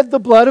shed the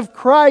blood of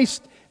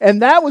Christ,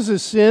 and that was a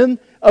sin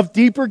of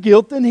deeper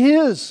guilt than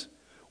his.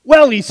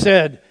 Well, he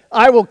said,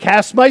 I will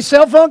cast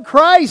myself on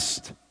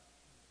Christ.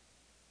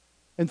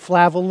 And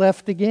Flavel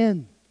left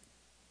again.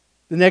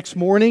 The next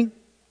morning,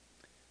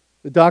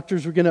 the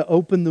doctors were going to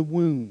open the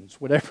wounds,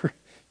 whatever.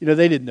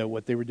 They didn't know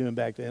what they were doing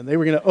back then. They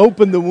were going to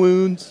open the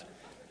wounds.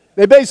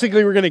 They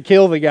basically were going to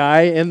kill the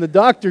guy, and the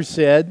doctor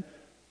said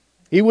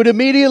he would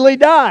immediately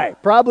die.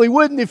 Probably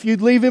wouldn't if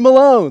you'd leave him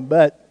alone.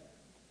 But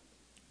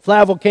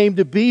Flavel came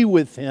to be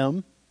with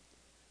him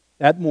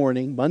that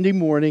morning, Monday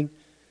morning,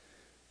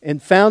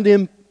 and found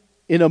him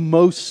in a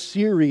most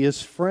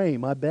serious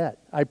frame, I bet.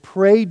 I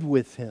prayed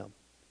with him.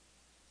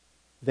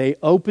 They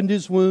opened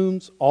his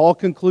wounds, all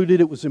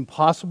concluded it was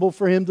impossible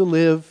for him to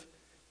live.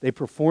 They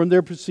performed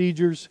their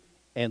procedures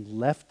and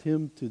left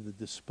him to the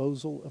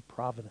disposal of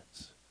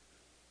Providence.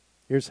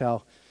 Here's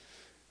how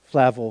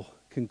Flavel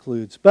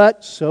concludes.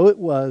 But so it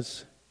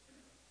was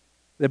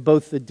that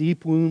both the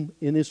deep wound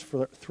in his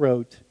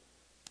throat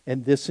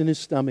and this in his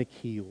stomach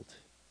healed.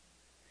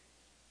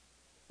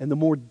 And the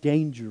more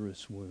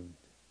dangerous wound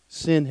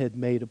sin had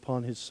made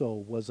upon his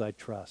soul was, I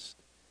trust,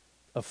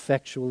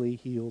 effectually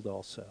healed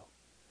also.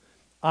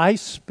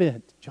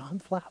 John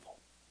Flavel,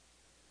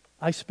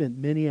 I spent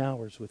many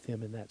hours with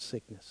him in that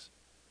sickness.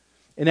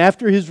 And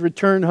after his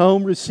return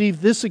home,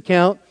 received this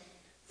account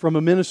from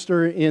a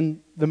minister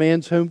in the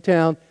man's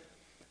hometown.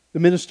 The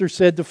minister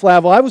said to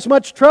Flavel, "I was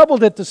much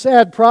troubled at the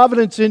sad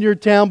providence in your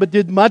town, but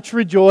did much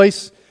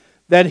rejoice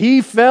that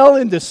he fell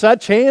into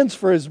such hands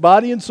for his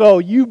body and soul."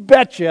 You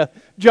betcha,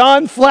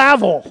 John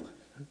Flavel.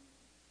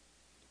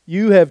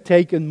 You have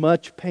taken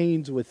much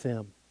pains with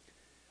him.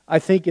 I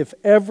think if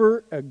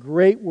ever a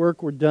great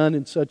work were done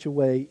in such a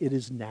way, it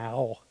is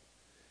now.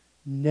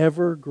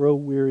 Never grow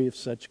weary of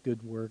such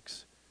good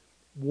works.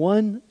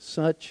 One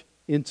such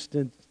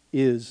instant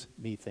is,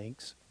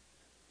 methinks,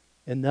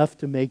 enough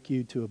to make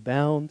you to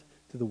abound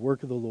to the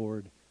work of the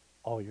Lord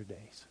all your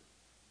days.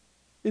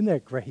 Isn't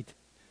that great?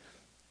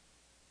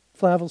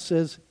 Flavel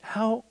says,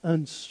 how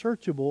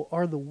unsearchable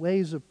are the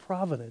ways of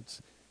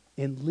providence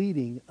in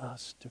leading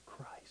us to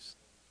Christ.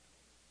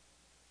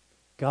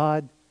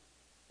 God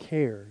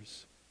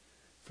cares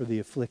for the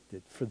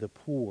afflicted, for the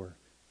poor,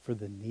 for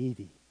the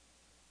needy.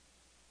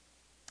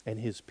 And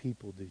His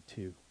people do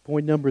too.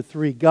 Point number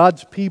 3,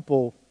 God's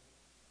people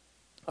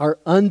are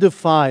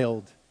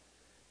undefiled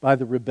by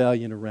the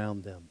rebellion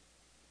around them.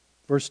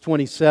 Verse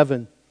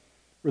 27,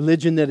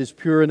 religion that is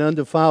pure and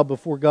undefiled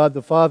before God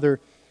the Father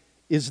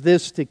is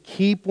this, to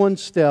keep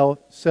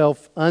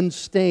oneself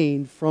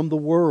unstained from the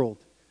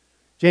world.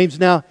 James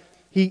now,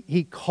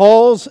 he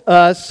calls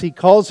us, he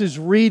calls his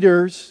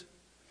readers,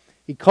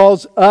 he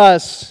calls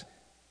us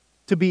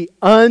to be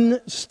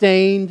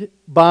unstained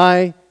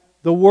by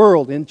the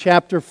world. In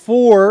chapter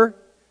 4,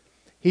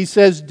 he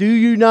says, "Do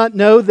you not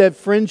know that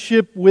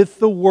friendship with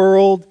the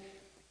world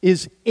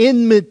is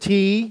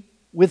enmity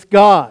with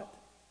God?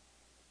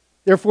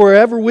 Therefore,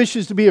 whoever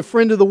wishes to be a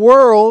friend of the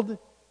world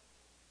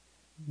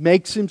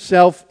makes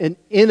himself an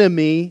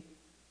enemy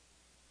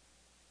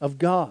of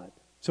God."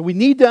 So we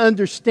need to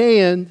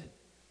understand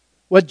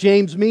what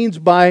James means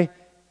by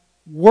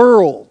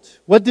world.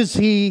 What does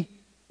he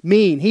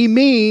mean? He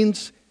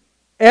means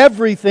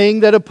everything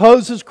that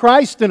opposes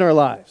Christ in our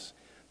lives.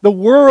 The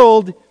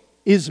world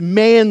is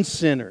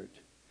man-centered.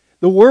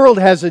 The world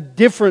has a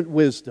different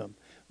wisdom.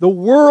 The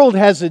world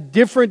has a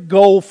different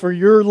goal for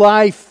your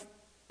life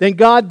than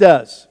God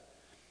does.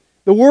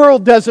 The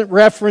world doesn't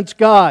reference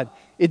God.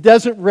 It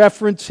doesn't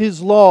reference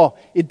His law.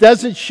 It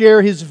doesn't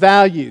share His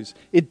values.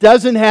 It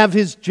doesn't have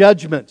His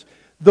judgments.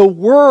 The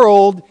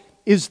world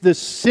is the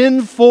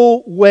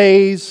sinful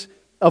ways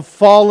of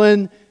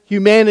fallen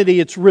humanity.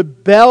 It's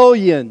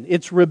rebellion.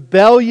 It's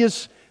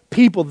rebellious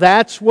people.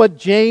 That's what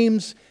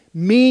James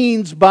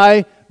means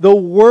by the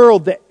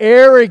world. The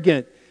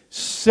arrogant,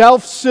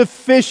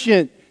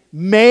 self-sufficient,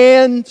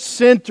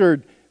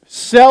 man-centered,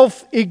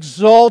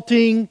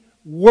 self-exalting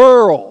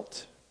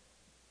world.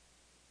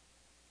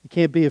 You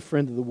can't be a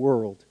friend of the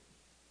world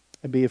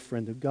and be a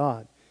friend of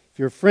God. If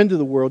you're a friend of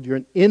the world, you're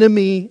an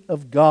enemy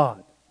of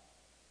God.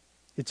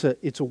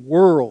 It's a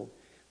world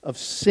of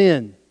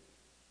sin,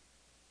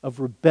 of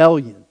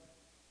rebellion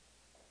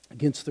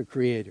against the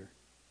Creator.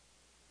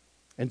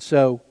 And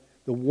so,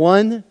 the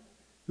one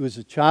who is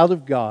a child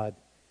of God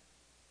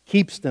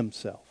keeps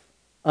themselves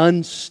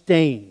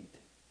unstained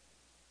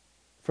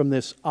from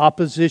this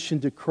opposition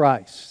to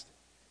Christ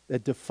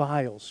that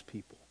defiles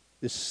people,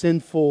 this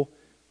sinful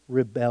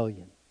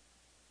rebellion.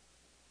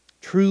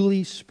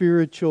 Truly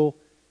spiritual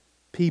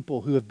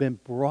people who have been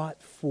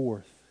brought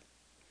forth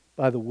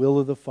by the will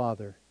of the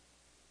Father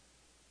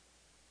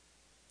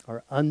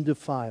are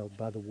undefiled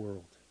by the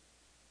world.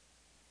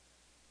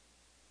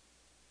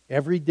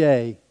 Every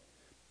day,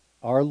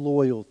 our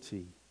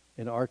loyalty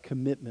and our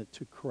commitment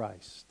to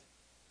Christ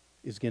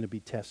is going to be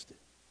tested.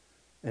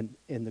 And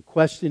the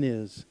question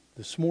is,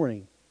 this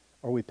morning,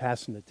 are we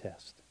passing the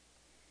test?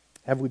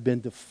 Have we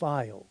been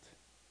defiled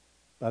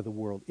by the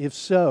world? If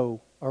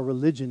so, our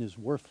religion is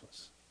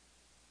worthless.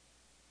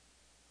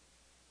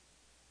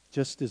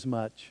 Just as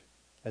much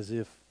as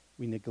if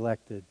we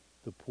neglected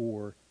the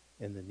poor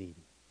and the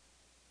needy.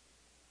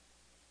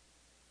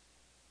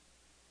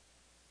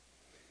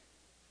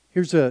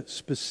 Here's a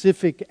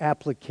specific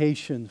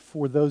application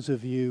for those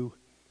of you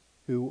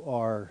who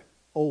are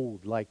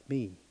old like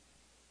me.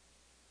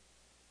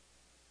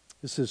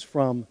 This is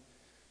from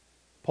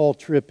Paul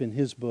Tripp in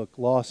his book,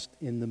 Lost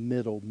in the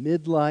Middle,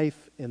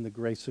 Midlife and the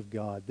Grace of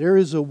God. There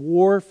is a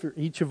war for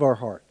each of our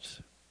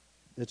hearts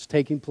that's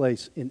taking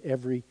place in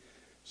every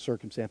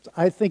circumstance.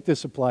 I think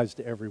this applies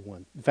to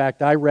everyone. In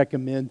fact, I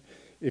recommend,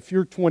 if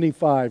you're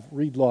 25,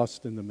 read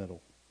Lost in the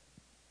Middle.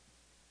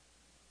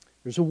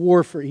 There's a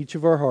war for each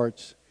of our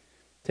hearts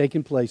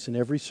taking place in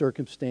every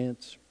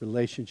circumstance,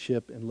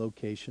 relationship, and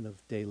location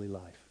of daily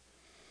life.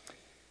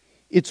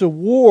 It's a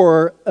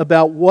war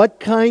about what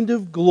kind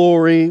of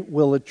glory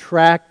will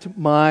attract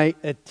my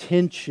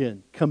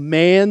attention,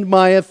 command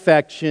my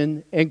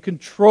affection, and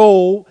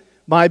control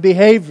my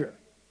behavior.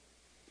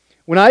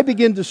 When I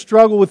begin to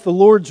struggle with the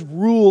Lord's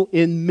rule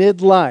in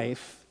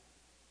midlife,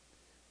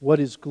 what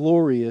is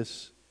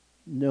glorious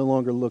no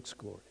longer looks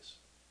glorious.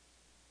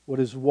 What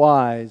is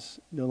wise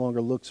no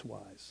longer looks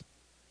wise.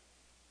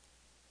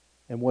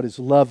 And what is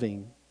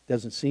loving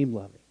doesn't seem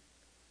loving.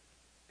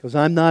 Because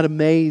I'm not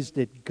amazed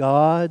at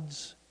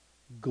God's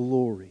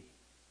glory.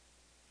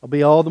 I'll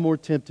be all the more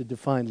tempted to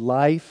find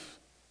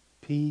life,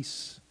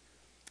 peace,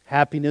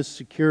 happiness,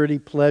 security,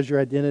 pleasure,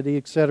 identity,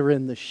 etc.,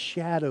 in the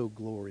shadow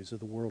glories of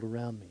the world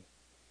around me.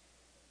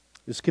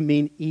 This can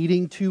mean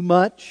eating too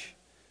much,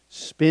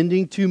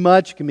 spending too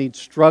much. It can mean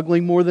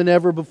struggling more than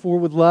ever before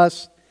with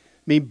lust.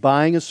 It can mean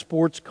buying a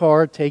sports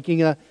car,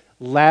 taking a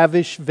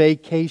lavish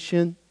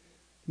vacation.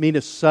 It can mean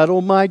a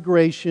subtle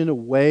migration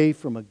away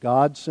from a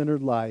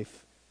God-centered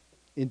life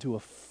into a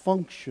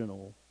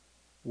functional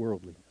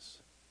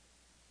worldliness.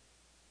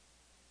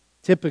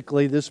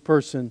 Typically, this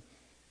person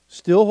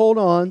still hold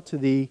on to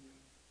the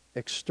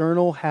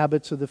external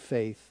habits of the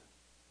faith,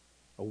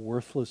 a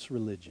worthless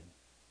religion.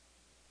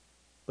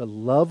 But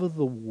love of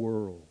the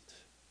world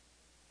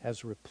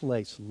has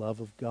replaced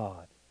love of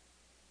God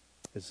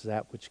as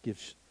that which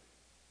gives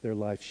their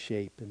life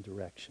shape and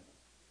direction.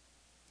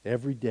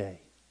 Every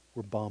day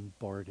we're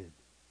bombarded.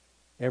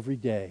 Every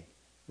day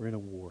we're in a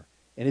war.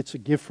 And it's a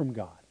gift from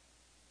God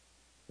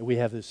that we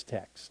have this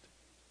text,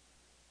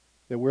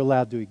 that we're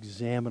allowed to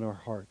examine our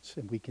hearts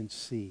and we can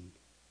see,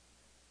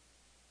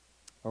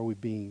 are we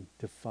being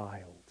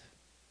defiled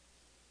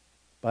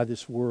by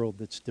this world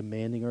that's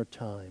demanding our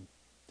time,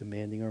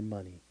 demanding our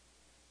money?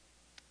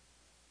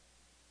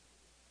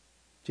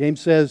 James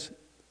says,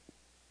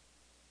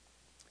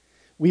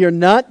 we are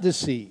not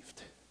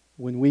deceived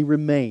when we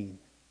remain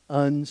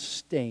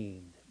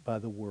unstained by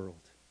the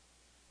world.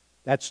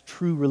 That's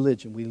true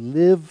religion. We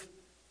live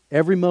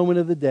every moment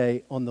of the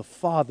day on the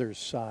Father's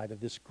side of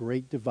this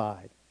great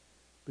divide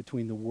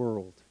between the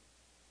world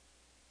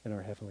and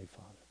our Heavenly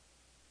Father.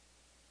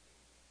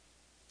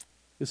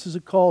 This is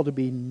a call to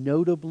be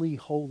notably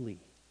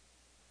holy,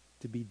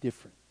 to be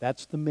different.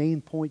 That's the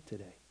main point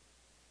today.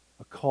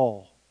 A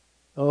call.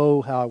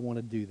 Oh, how I want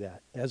to do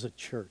that as a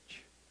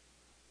church.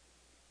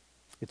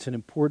 It's an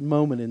important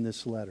moment in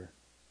this letter.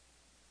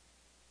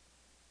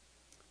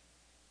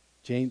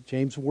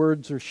 James'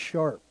 words are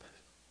sharp.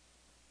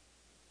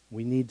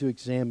 We need to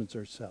examine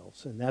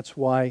ourselves. And that's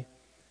why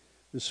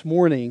this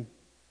morning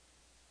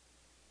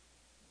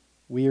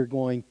we are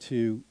going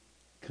to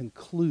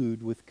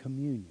conclude with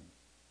communion.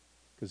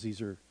 Because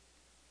these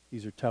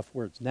are tough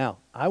words. Now,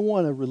 I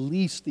want to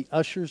release the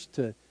ushers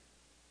to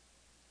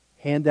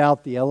hand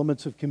out the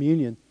elements of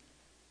communion,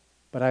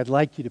 but I'd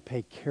like you to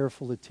pay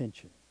careful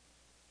attention.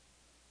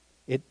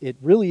 It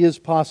really is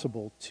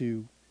possible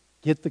to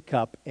get the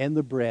cup and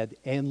the bread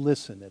and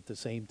listen at the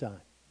same time.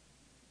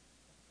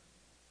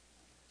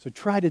 So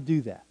try to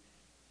do that.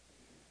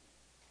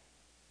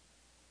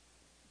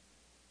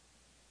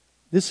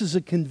 This is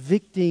a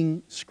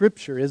convicting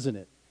scripture, isn't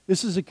it?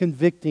 This is a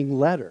convicting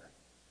letter.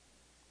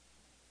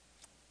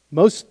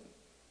 Most,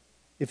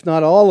 if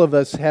not all of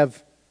us,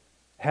 have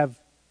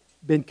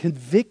been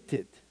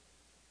convicted.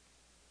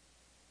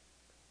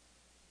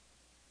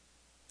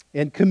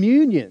 And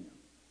communion,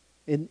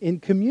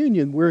 in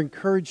communion, we're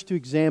encouraged to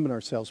examine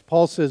ourselves.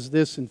 Paul says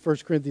this in 1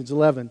 Corinthians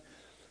 11,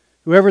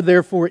 whoever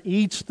therefore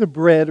eats the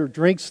bread or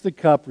drinks the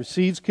cup,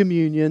 receives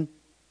communion,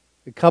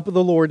 the cup of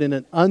the Lord, in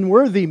an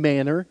unworthy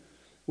manner,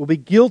 will be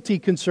guilty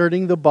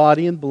concerning the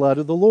body and blood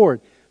of the Lord.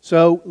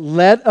 So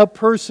let a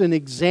person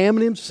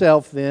examine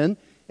himself then,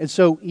 and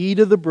so eat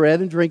of the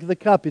bread and drink of the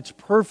cup. It's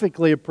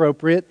perfectly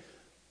appropriate.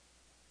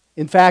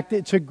 In fact,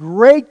 it's a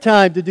great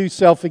time to do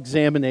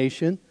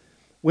self-examination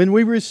when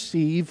we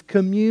receive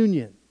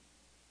communion.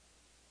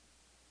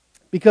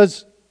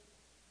 Because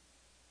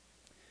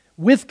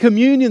with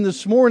communion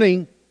this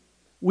morning,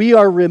 we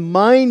are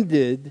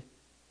reminded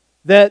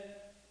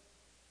that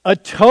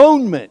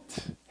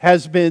atonement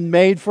has been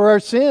made for our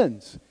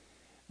sins.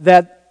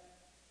 That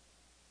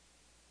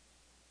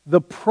the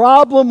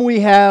problem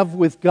we have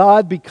with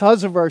God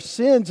because of our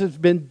sins has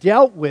been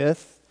dealt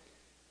with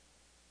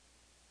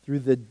through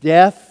the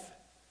death,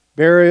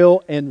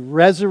 burial, and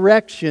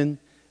resurrection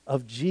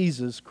of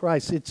Jesus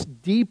Christ. It's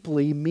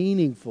deeply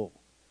meaningful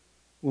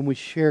when we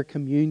share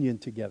communion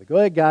together. Go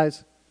ahead,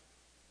 guys.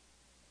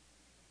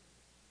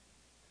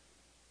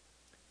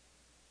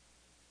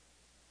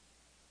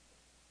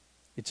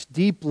 It's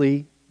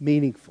deeply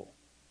meaningful.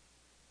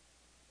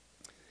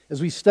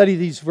 As we study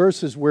these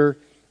verses where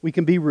we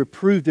can be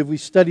reproved, if we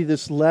study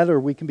this letter,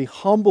 we can be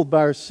humbled by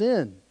our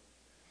sin.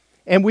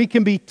 And we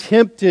can be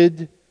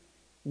tempted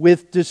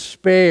with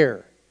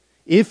despair.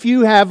 If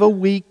you have a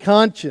weak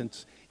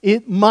conscience,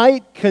 it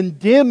might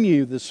condemn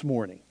you this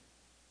morning.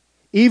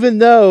 Even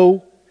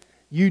though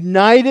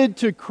united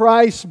to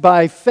Christ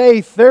by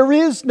faith, there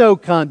is no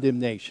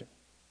condemnation.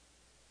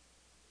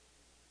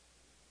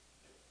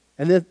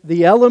 And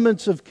the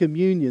elements of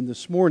communion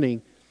this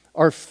morning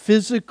are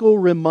physical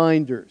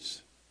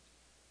reminders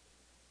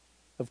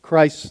of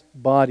Christ's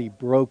body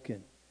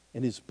broken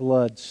and His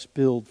blood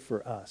spilled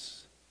for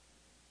us.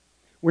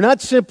 We're not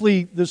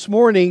simply this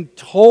morning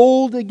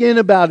told again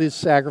about His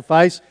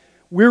sacrifice.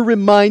 We're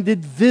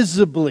reminded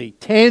visibly,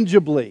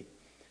 tangibly.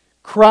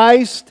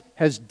 Christ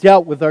has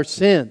dealt with our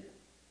sin.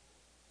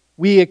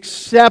 We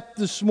accept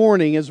this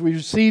morning as we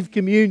receive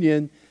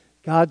communion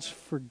God's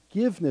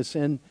forgiveness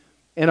and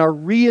our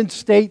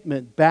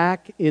reinstatement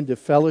back into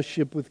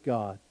fellowship with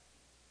God.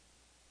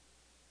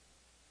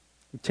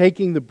 We're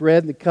taking the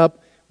bread and the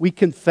cup. We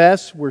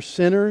confess we're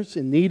sinners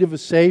in need of a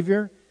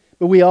Savior,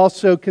 but we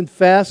also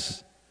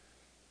confess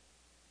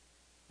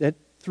that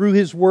through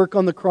His work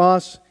on the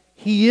cross,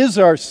 He is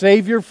our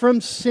Savior from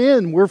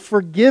sin. We're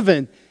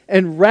forgiven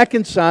and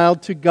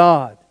reconciled to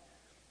God.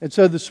 And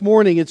so this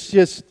morning, it's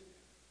just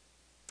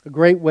a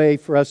great way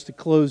for us to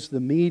close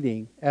the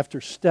meeting after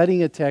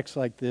studying a text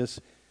like this,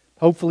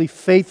 hopefully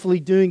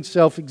faithfully doing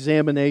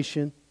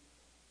self-examination,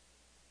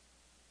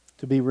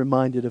 to be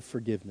reminded of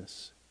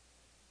forgiveness.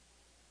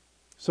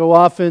 So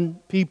often,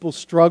 people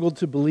struggle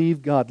to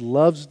believe God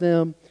loves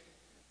them.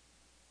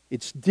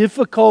 It's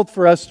difficult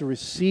for us to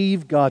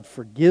receive God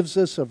forgives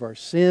us of our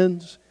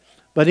sins.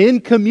 But in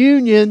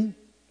communion,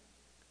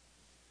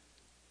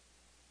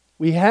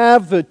 we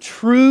have the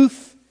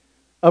truth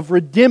of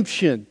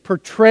redemption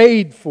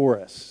portrayed for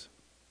us.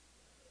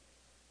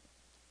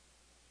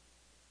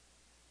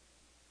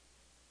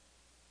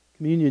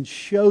 Communion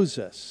shows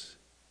us.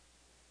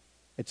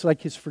 It's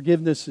like His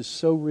forgiveness is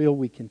so real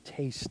we can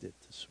taste it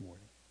this morning.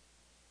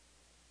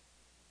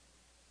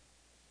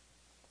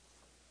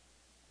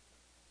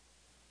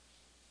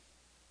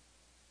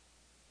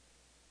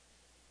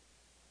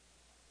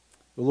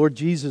 The Lord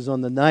Jesus, on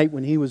the night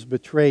when He was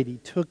betrayed, He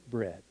took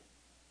bread.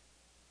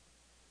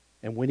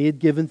 And when He had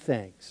given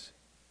thanks,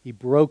 He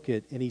broke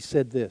it and He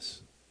said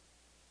this,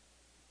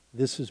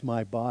 "This is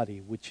my body,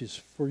 which is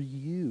for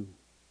you.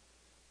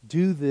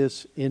 Do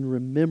this in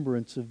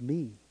remembrance of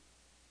me."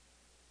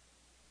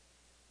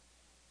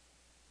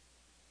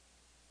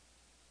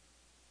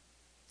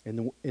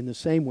 And in the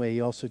same way,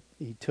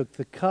 He took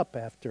the cup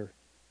after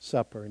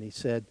supper and He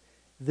said,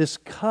 "This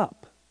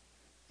cup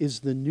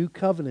is the new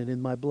covenant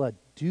in my blood.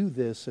 Do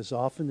this as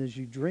often as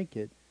you drink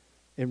it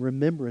in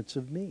remembrance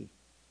of me."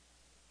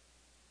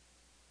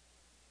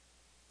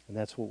 And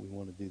that's what we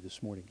want to do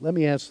this morning. Let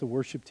me ask the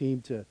worship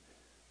team to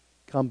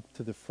come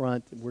to the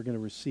front. We're going to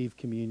receive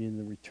communion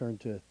and return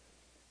to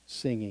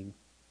singing.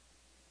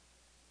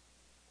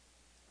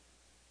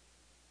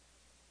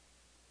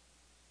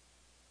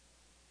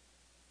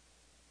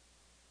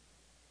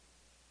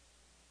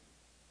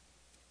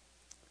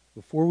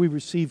 Before we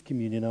receive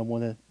communion, I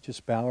want to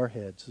just bow our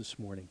heads this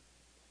morning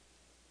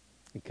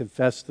and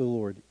confess to the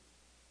Lord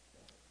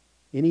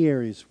any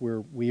areas where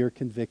we are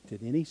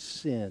convicted, any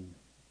sin.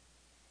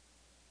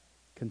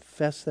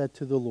 Confess that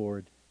to the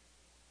Lord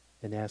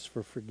and ask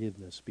for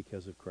forgiveness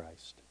because of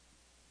Christ.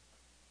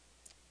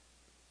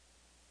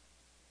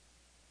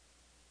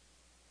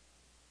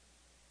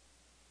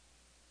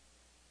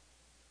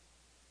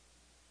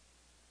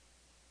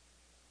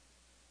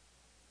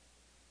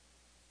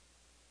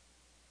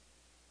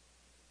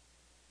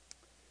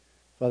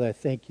 Father, I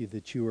thank You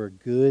that You are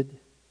good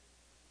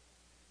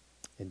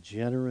and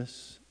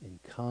generous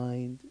and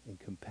kind and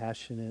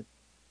compassionate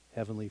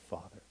Heavenly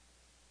Father.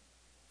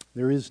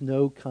 There is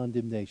no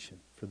condemnation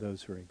for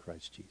those who are in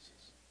Christ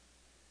Jesus.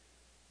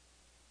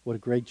 What a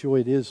great joy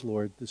it is,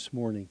 Lord, this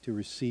morning to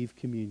receive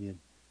communion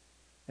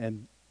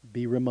and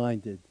be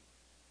reminded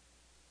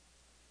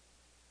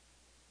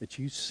that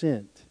You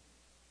sent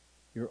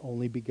Your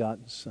only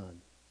begotten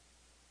Son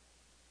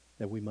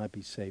that we might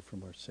be saved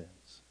from our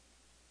sins.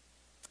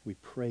 We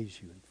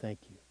praise You and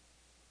thank You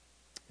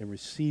and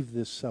receive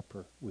this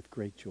supper with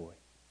great joy.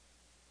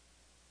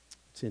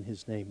 It's in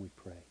His name we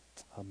pray.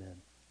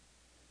 Amen.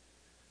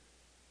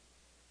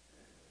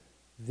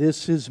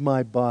 "This is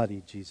my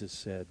body," Jesus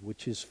said,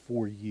 "which is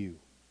for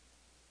you.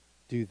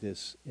 Do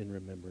this in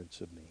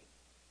remembrance of me."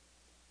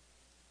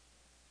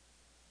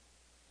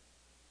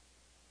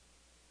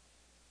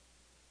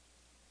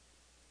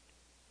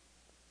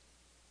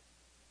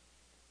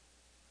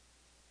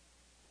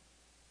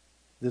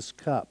 This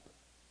cup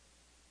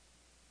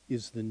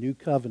is the new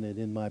covenant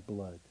in my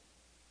blood.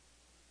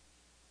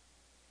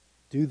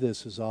 Do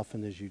this as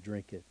often as you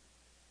drink it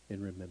in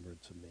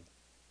remembrance of me.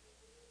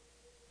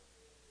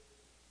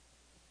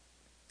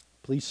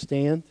 Please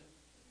stand.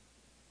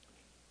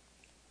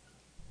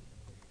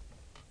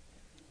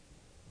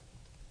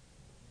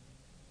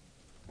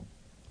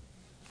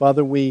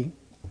 Father, we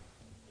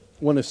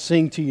want to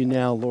sing to You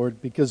now, Lord,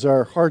 because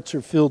our hearts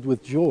are filled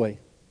with joy.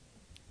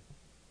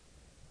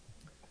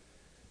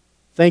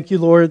 Thank You,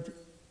 Lord.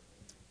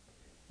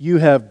 You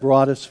have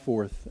brought us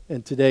forth,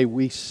 and today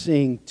we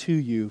sing to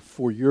You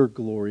for Your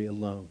glory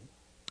alone.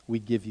 We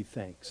give You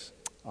thanks.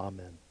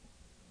 Amen.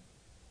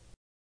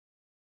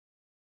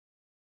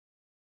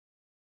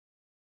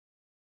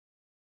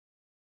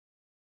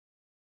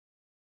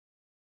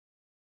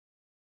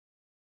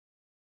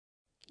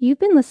 You've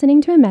been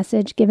listening to a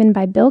message given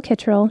by Bill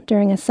Kittrell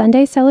during a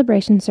Sunday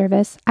celebration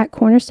service at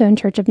Cornerstone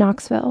Church of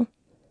Knoxville.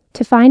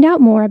 To find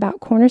out more about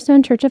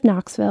Cornerstone Church of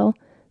Knoxville,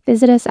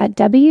 visit us at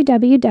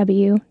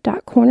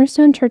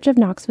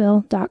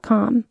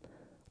www.cornerstonechurchofknoxville.com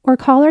or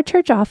call our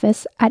church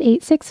office at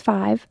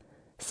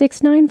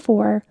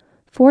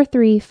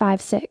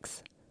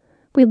 865-694-4356.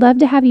 We'd love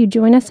to have you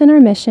join us in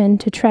our mission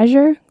to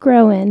treasure,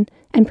 grow in,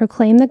 and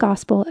proclaim the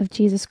gospel of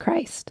Jesus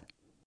Christ.